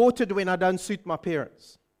be aborted when I don't suit my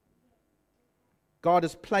parents. God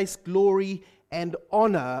has placed glory and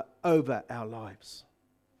honor over our lives.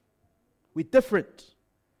 We're different,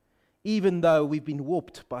 even though we've been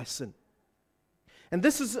warped by sin. And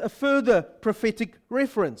this is a further prophetic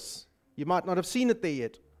reference. You might not have seen it there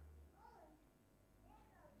yet.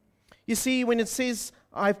 You see, when it says,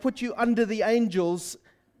 I've put you under the angels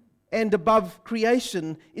and above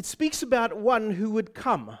creation, it speaks about one who would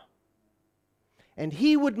come. And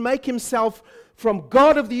he would make himself from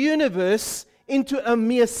God of the universe into a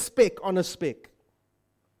mere speck on a speck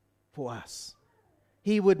for us.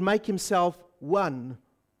 He would make himself one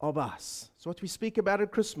of us. It's what we speak about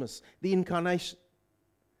at Christmas, the incarnation.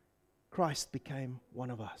 Christ became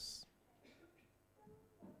one of us.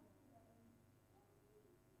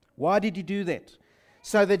 Why did he do that?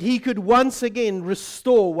 So that he could once again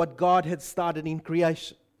restore what God had started in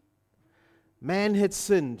creation. Man had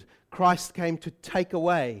sinned. Christ came to take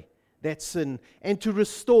away that sin and to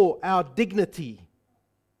restore our dignity,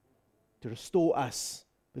 to restore us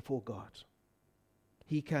before God.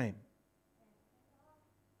 He came.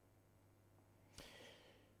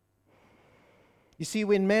 You see,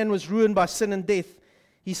 when man was ruined by sin and death,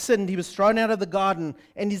 he sinned, he was thrown out of the garden,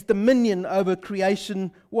 and his dominion over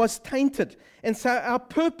creation was tainted. And so our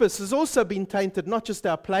purpose has also been tainted, not just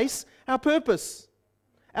our place, our purpose.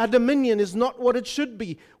 Our dominion is not what it should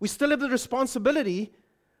be. We still have the responsibility,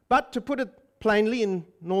 but to put it plainly in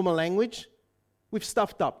normal language, we've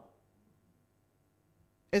stuffed up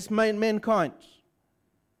as mankind.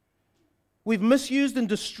 We've misused and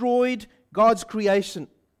destroyed God's creation.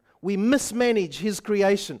 We mismanage His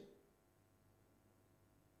creation.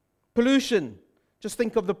 Pollution. Just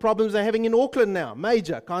think of the problems they're having in Auckland now.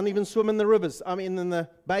 Major. Can't even swim in the rivers. In the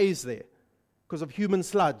bays there because of human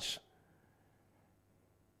sludge.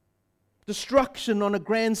 Destruction on a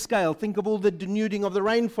grand scale. Think of all the denuding of the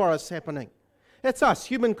rainforests happening. That's us,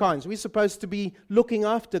 humankind. We're supposed to be looking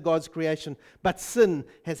after God's creation, but sin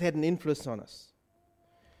has had an influence on us.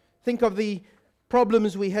 Think of the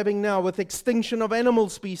problems we're having now with extinction of animal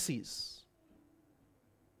species.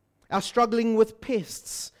 Our struggling with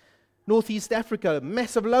pests. Northeast Africa,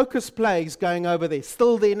 massive locust plagues going over there,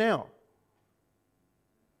 still there now.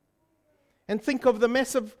 And think of the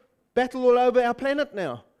massive battle all over our planet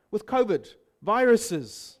now with COVID,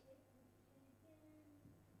 viruses.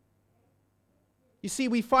 You see,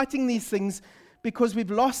 we're fighting these things because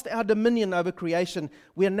we've lost our dominion over creation.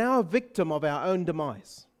 We are now a victim of our own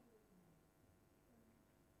demise.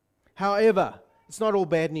 However, it's not all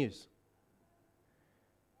bad news.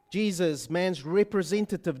 Jesus, man's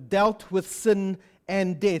representative, dealt with sin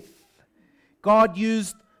and death. God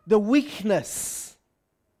used the weakness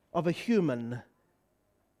of a human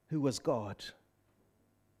who was God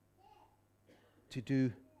to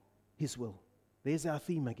do His will. There's our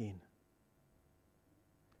theme again.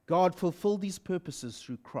 God fulfilled His purposes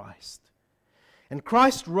through Christ. And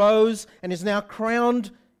Christ rose and is now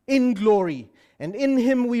crowned in glory. And in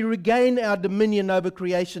Him we regain our dominion over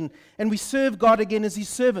creation. And we serve God again as His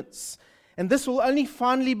servants. And this will only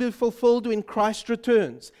finally be fulfilled when Christ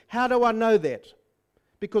returns. How do I know that?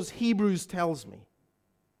 Because Hebrews tells me.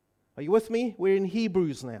 Are you with me? We're in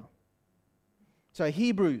Hebrews now. So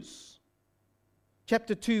Hebrews,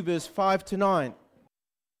 chapter 2, verse 5 to 9.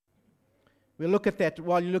 We'll look at that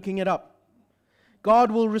while you're looking it up. God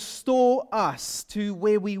will restore us to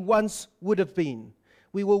where we once would have been.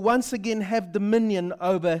 We will once again have dominion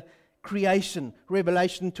over creation.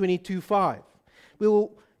 Revelation 22:5. We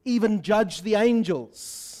will even judge the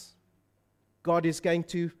angels. God is going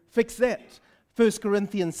to fix that. 1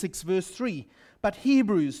 Corinthians 6 verse 3. But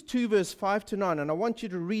Hebrews 2 verse 5 to 9. And I want you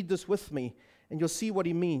to read this with me and you'll see what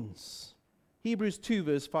he means. Hebrews 2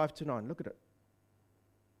 verse 5 to 9. Look at it.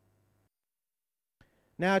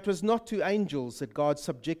 Now it was not to angels that God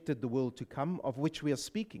subjected the world to come, of which we are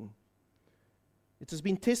speaking. It has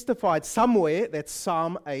been testified somewhere, that's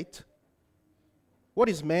Psalm 8. What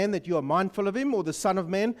is man that you are mindful of him, or the son of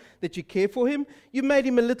man that you care for him? You made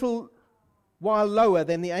him a little while lower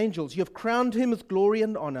than the angels. You have crowned him with glory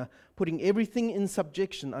and honor, putting everything in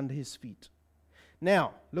subjection under his feet.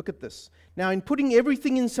 Now, look at this. Now, in putting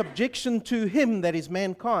everything in subjection to him, that is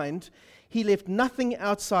mankind, he left nothing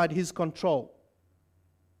outside his control.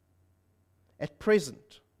 At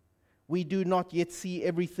present, we do not yet see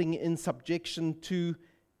everything in subjection to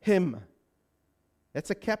him.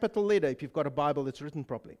 That's a capital letter if you've got a Bible that's written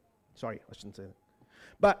properly. Sorry, I shouldn't say that.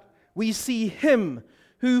 But we see him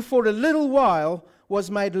who for a little while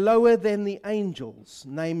was made lower than the angels,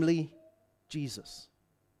 namely Jesus.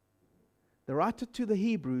 The writer to the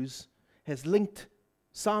Hebrews has linked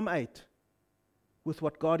Psalm 8 with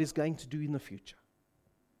what God is going to do in the future.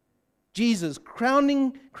 Jesus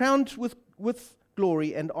crowned with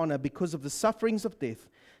glory and honor because of the sufferings of death,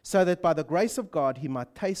 so that by the grace of God he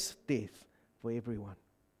might taste death for everyone.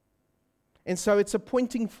 And so it's a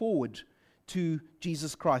pointing forward to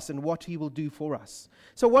Jesus Christ and what he will do for us.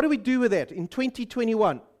 So what do we do with that in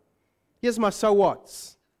 2021? Here's my so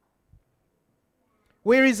what's.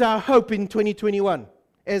 Where is our hope in 2021?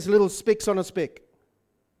 As little specks on a speck.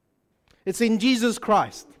 It's in Jesus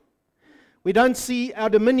Christ. We don't see our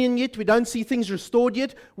dominion yet. We don't see things restored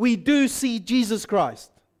yet. We do see Jesus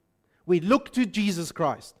Christ. We look to Jesus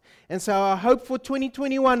Christ. And so our hope for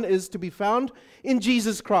 2021 is to be found in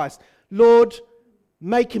Jesus Christ. Lord,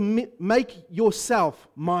 make yourself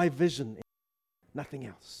my vision. Nothing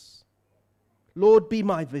else. Lord, be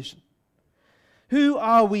my vision. Who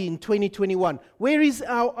are we in 2021? Where is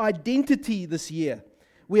our identity this year?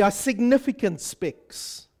 We are significant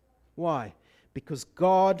specks. Why? Because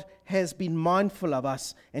God has been mindful of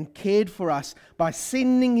us and cared for us by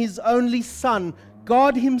sending his only Son,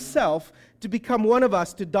 God himself, to become one of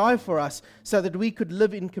us, to die for us, so that we could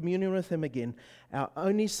live in communion with him again. Our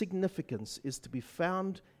only significance is to be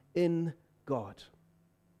found in God.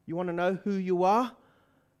 You want to know who you are?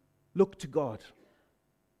 Look to God.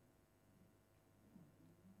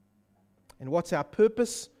 And what's our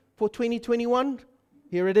purpose for 2021?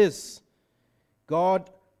 Here it is. God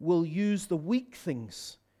will use the weak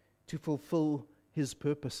things to fulfill his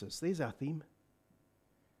purposes. There's our theme.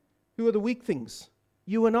 Who are the weak things?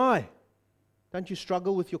 You and I. Don't you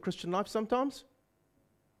struggle with your Christian life sometimes?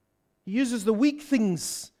 He uses the weak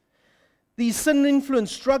things, these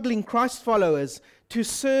sin-influenced, struggling Christ followers, to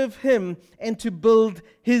serve him and to build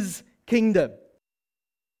his kingdom.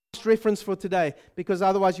 Reference for today, because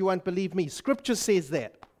otherwise you won't believe me. Scripture says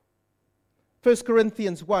that. 1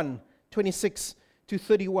 Corinthians 1, 26 to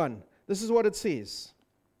 31. This is what it says.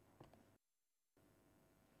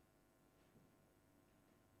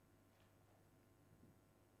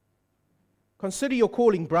 Consider your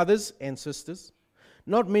calling, brothers and sisters.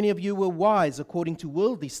 Not many of you were wise according to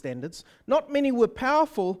worldly standards. Not many were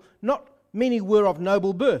powerful. Not many were of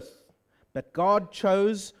noble birth. But God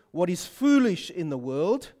chose what is foolish in the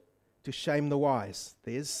world to shame the wise.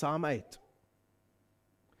 There's Psalm 8.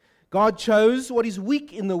 God chose what is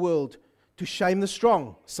weak in the world to shame the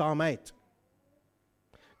strong. Psalm 8.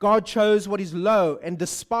 God chose what is low and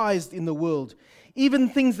despised in the world, even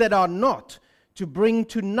things that are not, to bring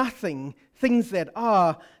to nothing things that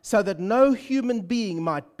are, so that no human being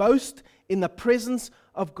might boast in the presence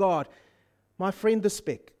of God. My friend, the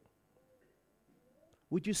speck,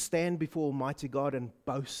 would you stand before Almighty God and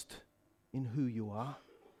boast in who you are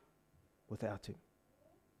without him?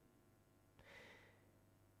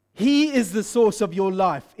 He is the source of your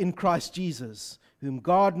life in Christ Jesus, whom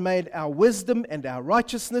God made our wisdom and our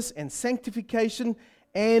righteousness and sanctification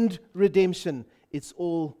and redemption. It's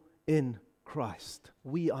all in Christ.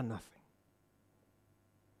 We are nothing.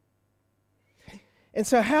 And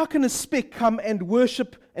so how can a speck come and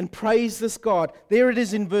worship and praise this God? There it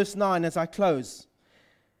is in verse 9 as I close.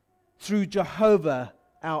 Through Jehovah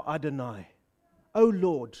our Adonai. O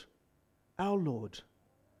Lord, our Lord,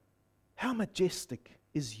 how majestic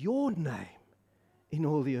is your name in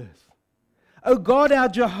all the earth. O God, our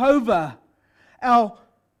Jehovah, our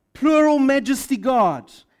plural majesty God,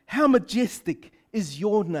 how majestic is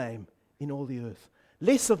your name in all the earth.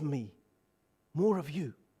 Less of me, more of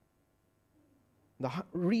you.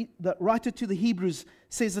 The writer to the Hebrews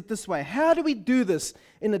says it this way. How do we do this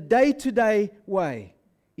in a day-to-day way?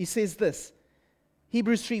 He says this,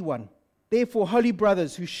 Hebrews 3:1. Therefore, holy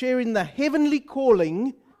brothers who share in the heavenly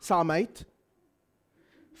calling, Psalm 8,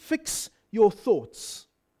 fix your thoughts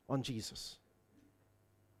on Jesus.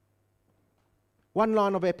 One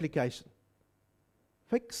line of application.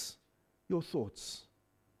 Fix your thoughts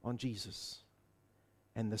on Jesus.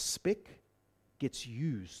 And the speck gets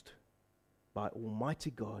used by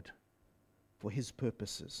Almighty God for his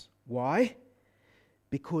purposes. Why?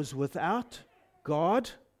 Because without God,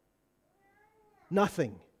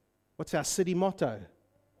 nothing. What's our city motto?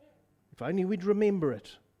 If only we'd remember it.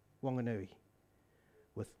 Wanganui.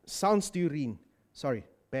 With sans durine. Sorry,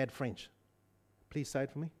 bad French. Please say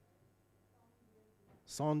it for me.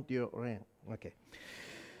 Sans durine. Okay.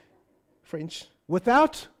 French.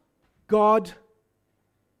 Without God,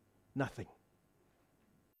 nothing.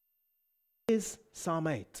 Here's Psalm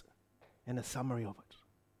 8 and a summary of it.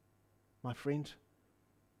 My friend,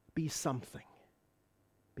 be something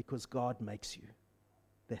because God makes you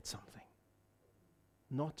that something.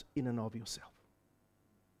 Not in and of yourself.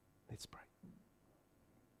 Let's pray.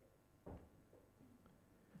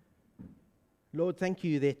 Lord, thank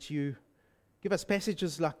you that you give us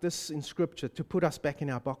passages like this in Scripture to put us back in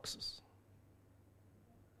our boxes.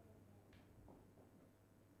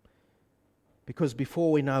 Because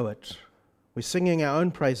before we know it, we're singing our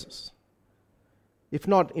own praises. If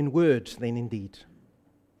not in word, then in deed.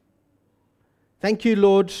 Thank you,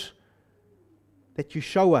 Lord, that you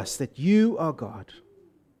show us that you are God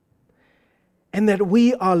and that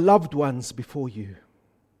we are loved ones before you.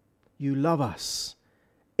 You love us,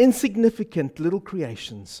 insignificant little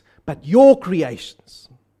creations, but your creations.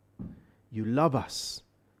 You love us.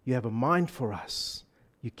 You have a mind for us.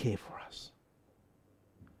 You care for us.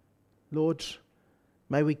 Lord,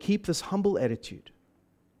 may we keep this humble attitude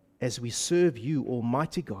as we serve you,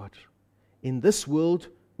 Almighty God, in this world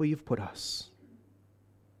where you've put us.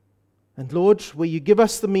 And Lord, where you give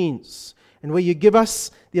us the means and where you give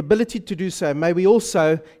us the ability to do so, may we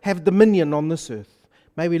also have dominion on this earth.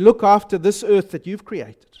 May we look after this earth that you've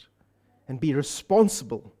created and be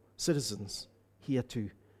responsible citizens here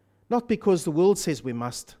too. Not because the world says we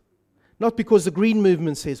must, not because the green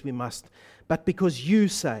movement says we must, but because you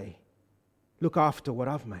say, look after what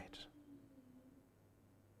I've made.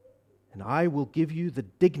 And I will give you the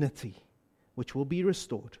dignity which will be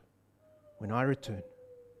restored when I return.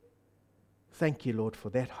 Thank you, Lord, for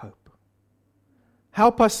that hope.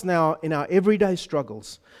 Help us now in our everyday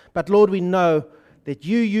struggles. But Lord, we know that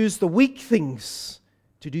you use the weak things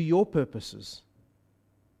to do your purposes.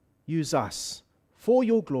 Use us for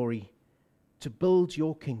your glory to build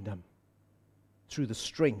your kingdom through the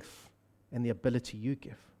strength and the ability you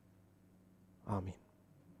give. Amen.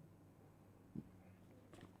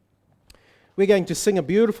 We're going to sing a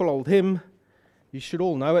beautiful old hymn. You should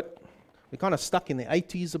all know it. We're kind of stuck in the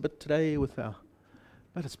 80s a bit today with our...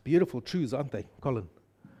 But it's beautiful truths, aren't they, Colin?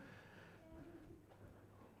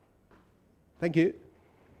 Thank you.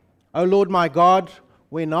 O Lord my God,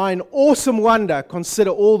 when I in awesome wonder consider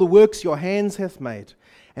all the works your hands hath made,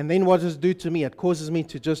 and then what does it do to me? It causes me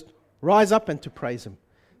to just rise up and to praise him.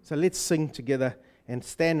 So let's sing together and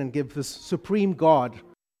stand and give this supreme God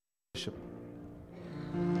worship.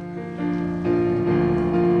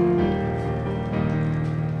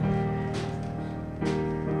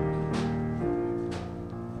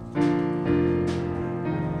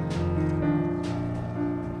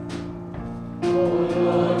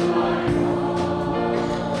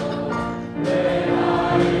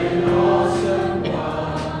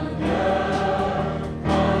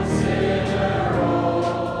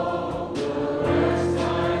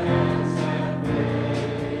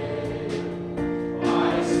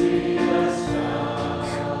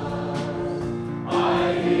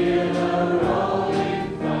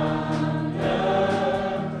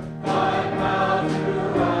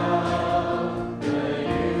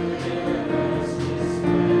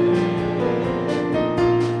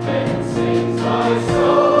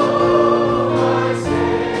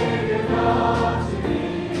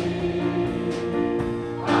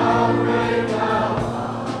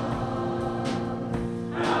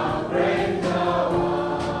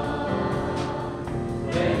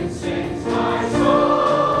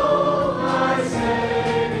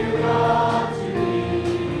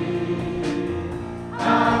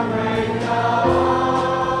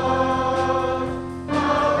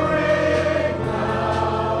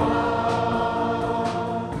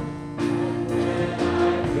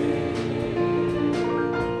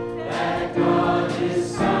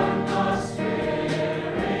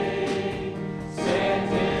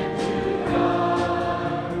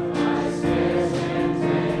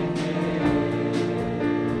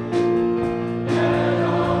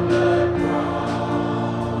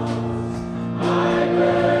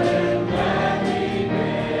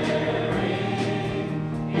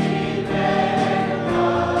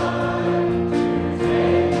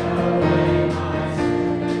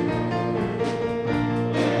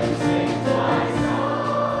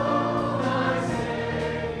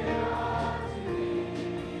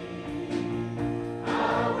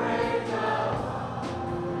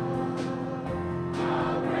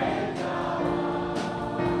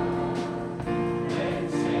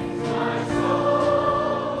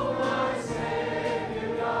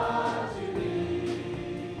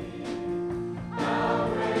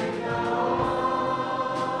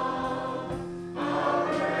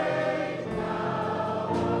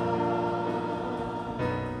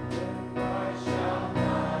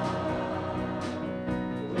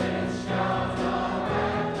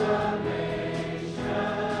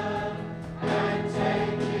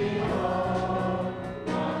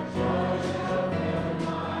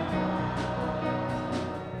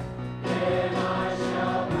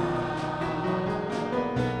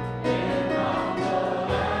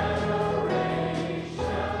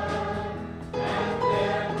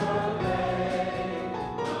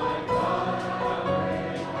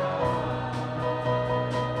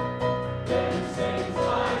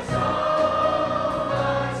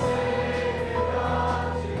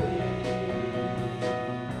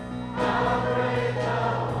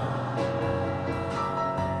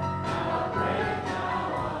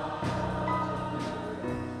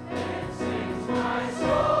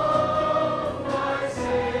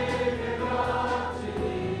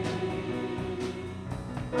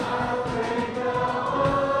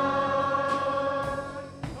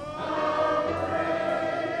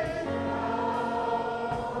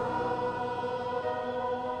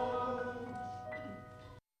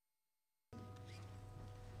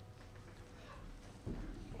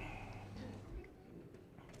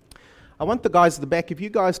 I want the guys at the back, if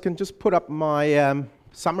you guys can just put up my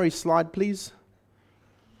summary slide, please,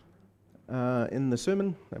 in the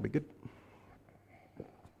sermon. That'd be good.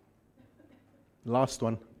 Last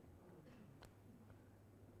one.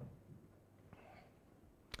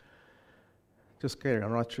 Just carry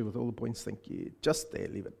on right through with all the points. Thank you. Just there.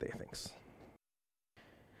 Leave it there. Thanks.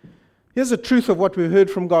 Here's the truth of what we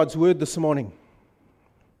heard from God's Word this morning.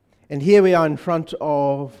 And here we are in front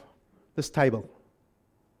of this table.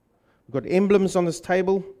 We've got emblems on this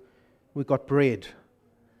table. We've got bread,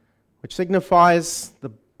 which signifies the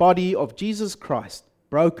body of Jesus Christ,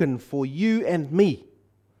 broken for you and me,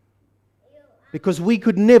 because we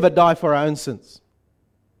could never die for our own sins.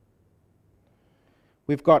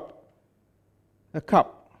 We've got a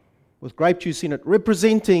cup with grape juice in it,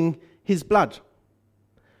 representing His blood,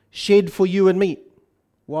 shed for you and me.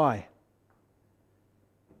 Why?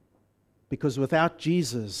 Because without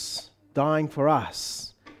Jesus dying for us,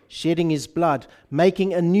 shedding His blood,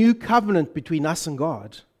 making a new covenant between us and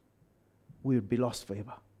God, we would be lost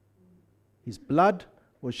forever. His blood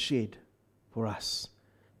was shed for us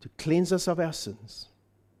to cleanse us of our sins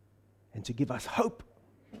and to give us hope.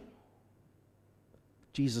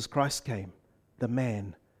 Jesus Christ came, the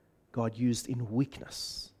man God used in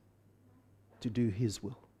weakness to do His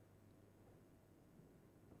will.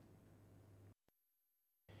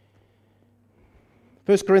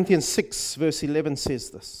 First Corinthians 6 verse 11 says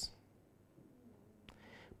this.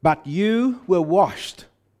 But you were washed.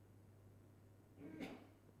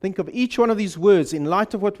 Think of each one of these words in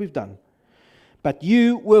light of what we've done. But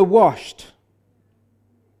you were washed.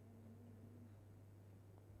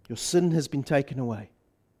 Your sin has been taken away.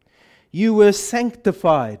 You were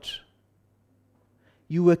sanctified.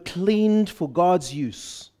 You were cleaned for God's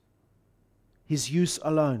use, His use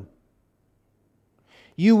alone.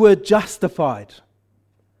 You were justified.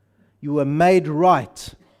 You were made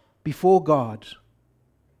right before God.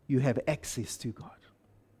 You have access to God.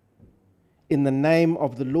 In the name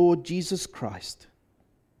of the Lord Jesus Christ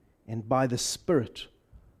and by the Spirit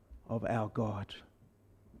of our God.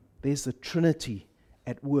 There's the Trinity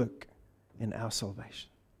at work in our salvation.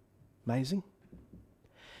 Amazing?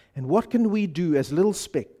 And what can we do as little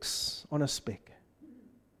specks on a speck?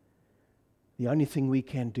 The only thing we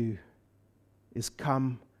can do is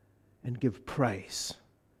come and give praise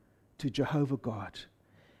to Jehovah God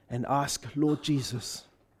and ask, Lord Jesus,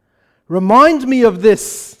 remind me of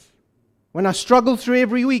this when I struggle through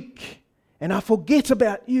every week and I forget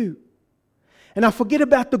about you and I forget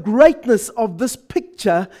about the greatness of this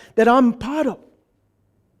picture that I'm part of.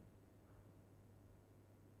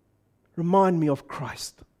 Remind me of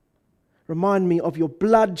Christ. Remind me of your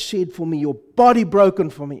blood shed for me, your body broken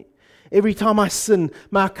for me. Every time I sin,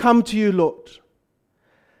 may I come to you, Lord.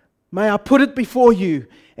 May I put it before you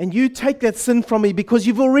and you take that sin from me because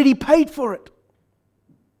you've already paid for it.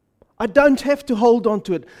 I don't have to hold on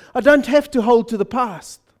to it. I don't have to hold to the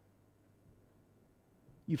past.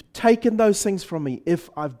 You've taken those things from me if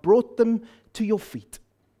I've brought them to your feet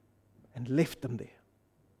and left them there.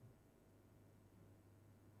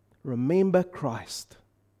 Remember Christ.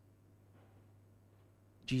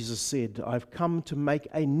 Jesus said, I've come to make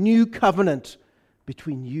a new covenant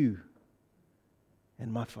between you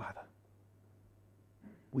and my Father.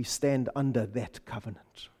 We stand under that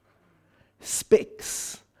covenant.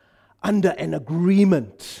 Specks under an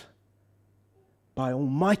agreement by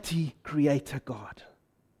Almighty Creator God.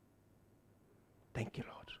 Thank you,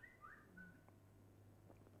 Lord.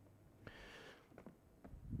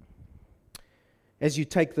 As you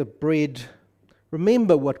take the bread,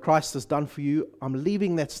 remember what Christ has done for you. I'm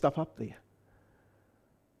leaving that stuff up there.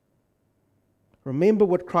 Remember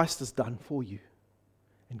what Christ has done for you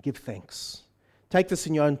and give thanks. Take this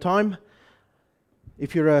in your own time.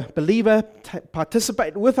 If you're a believer,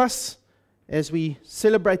 participate with us as we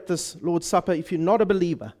celebrate this Lord's Supper. If you're not a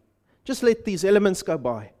believer, just let these elements go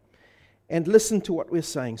by and listen to what we're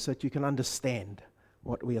saying so that you can understand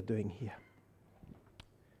what we are doing here.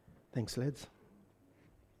 Thanks, lads.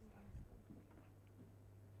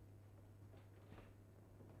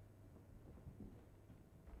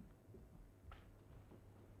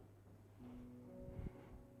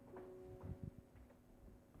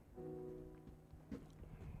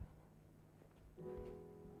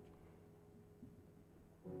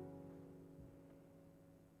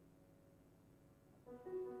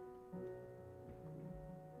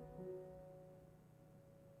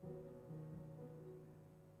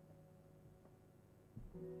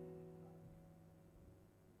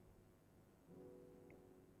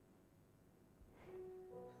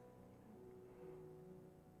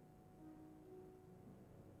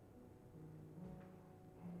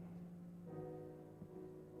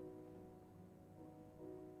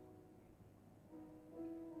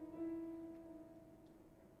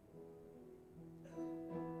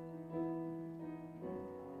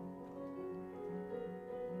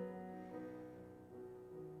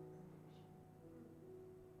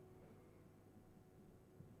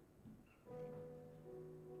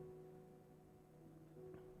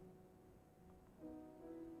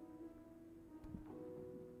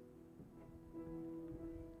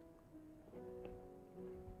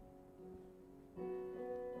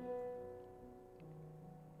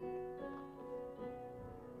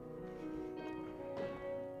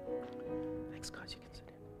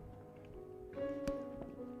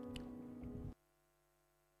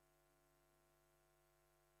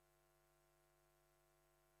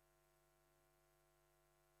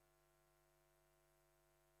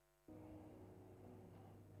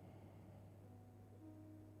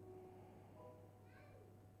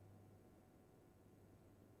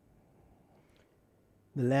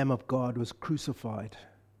 The Lamb of God was crucified.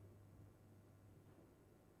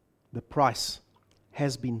 The price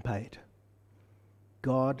has been paid.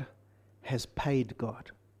 God has paid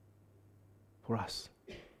God for us.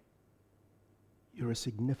 You're a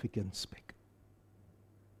significant speck.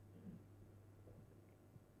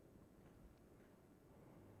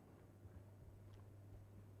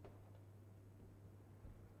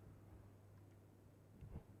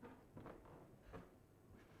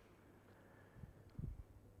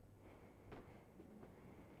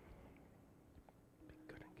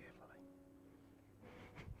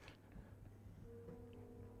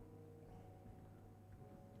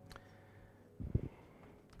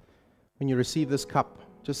 When you receive this cup,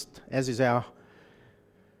 just as is our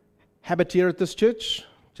habit here at this church,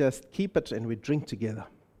 just keep it and we drink together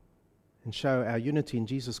and show our unity in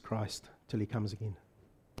Jesus Christ till He comes again.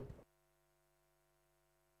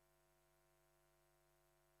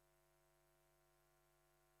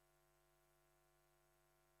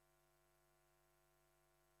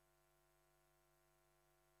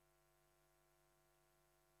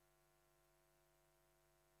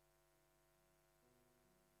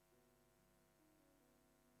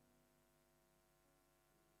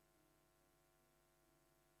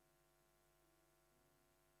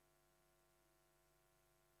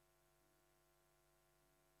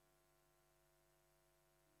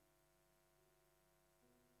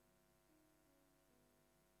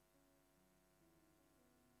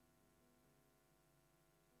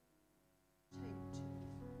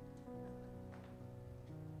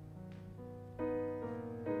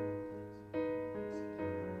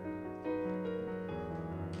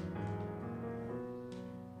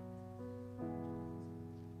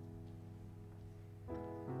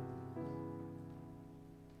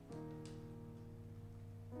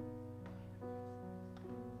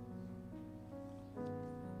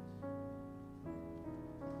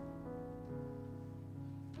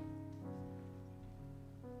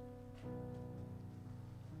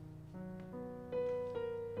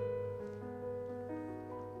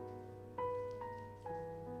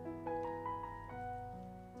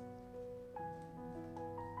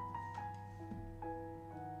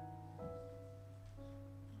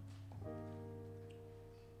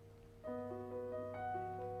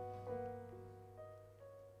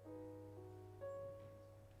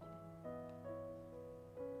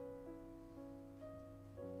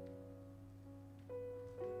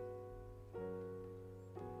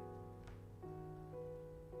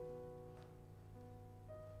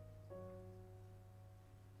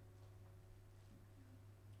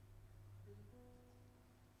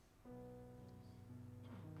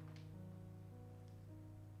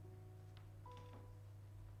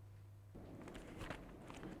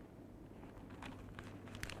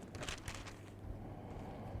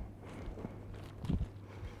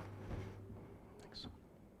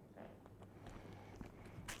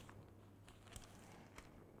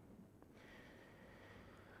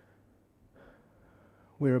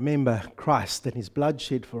 We remember Christ and His blood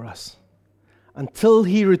shed for us until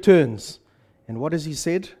He returns. And what has He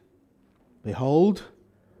said? Behold,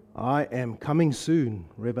 I am coming soon.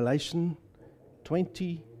 Revelation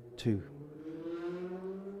 22.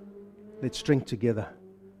 Let's drink together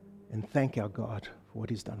and thank our God for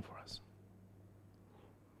what He's done for us.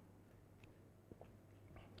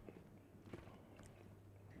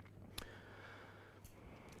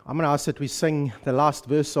 I'm going to ask that we sing the last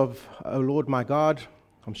verse of O Lord my God.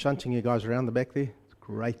 I'm shunting you guys around the back there. It's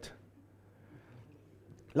great.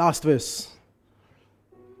 Last verse.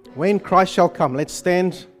 When Christ shall come. Let's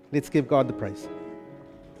stand. Let's give God the praise.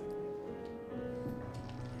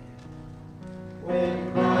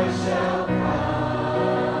 When Christ shall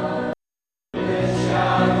come, with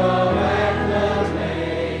shout of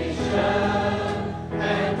acclamation,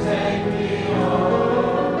 and take me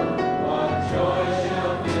home, what joy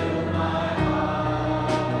shall fill my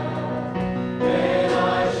heart. Then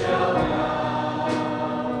I shall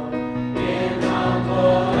bow in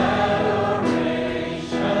humble adoration,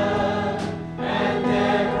 and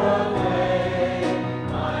then proclaim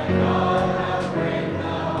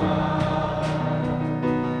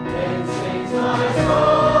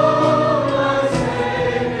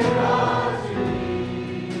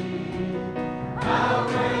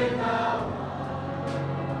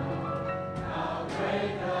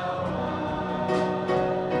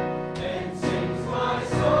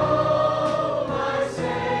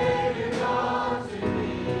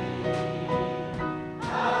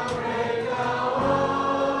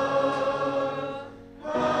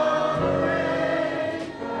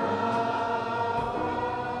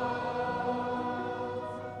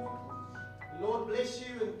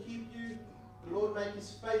make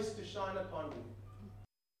his face to shine upon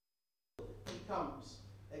you. He comes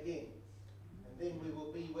again, and then we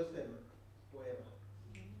will be with him forever.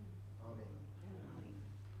 Amen.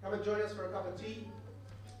 Come and join us for a cup of tea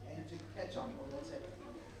and to catch up on what's happening.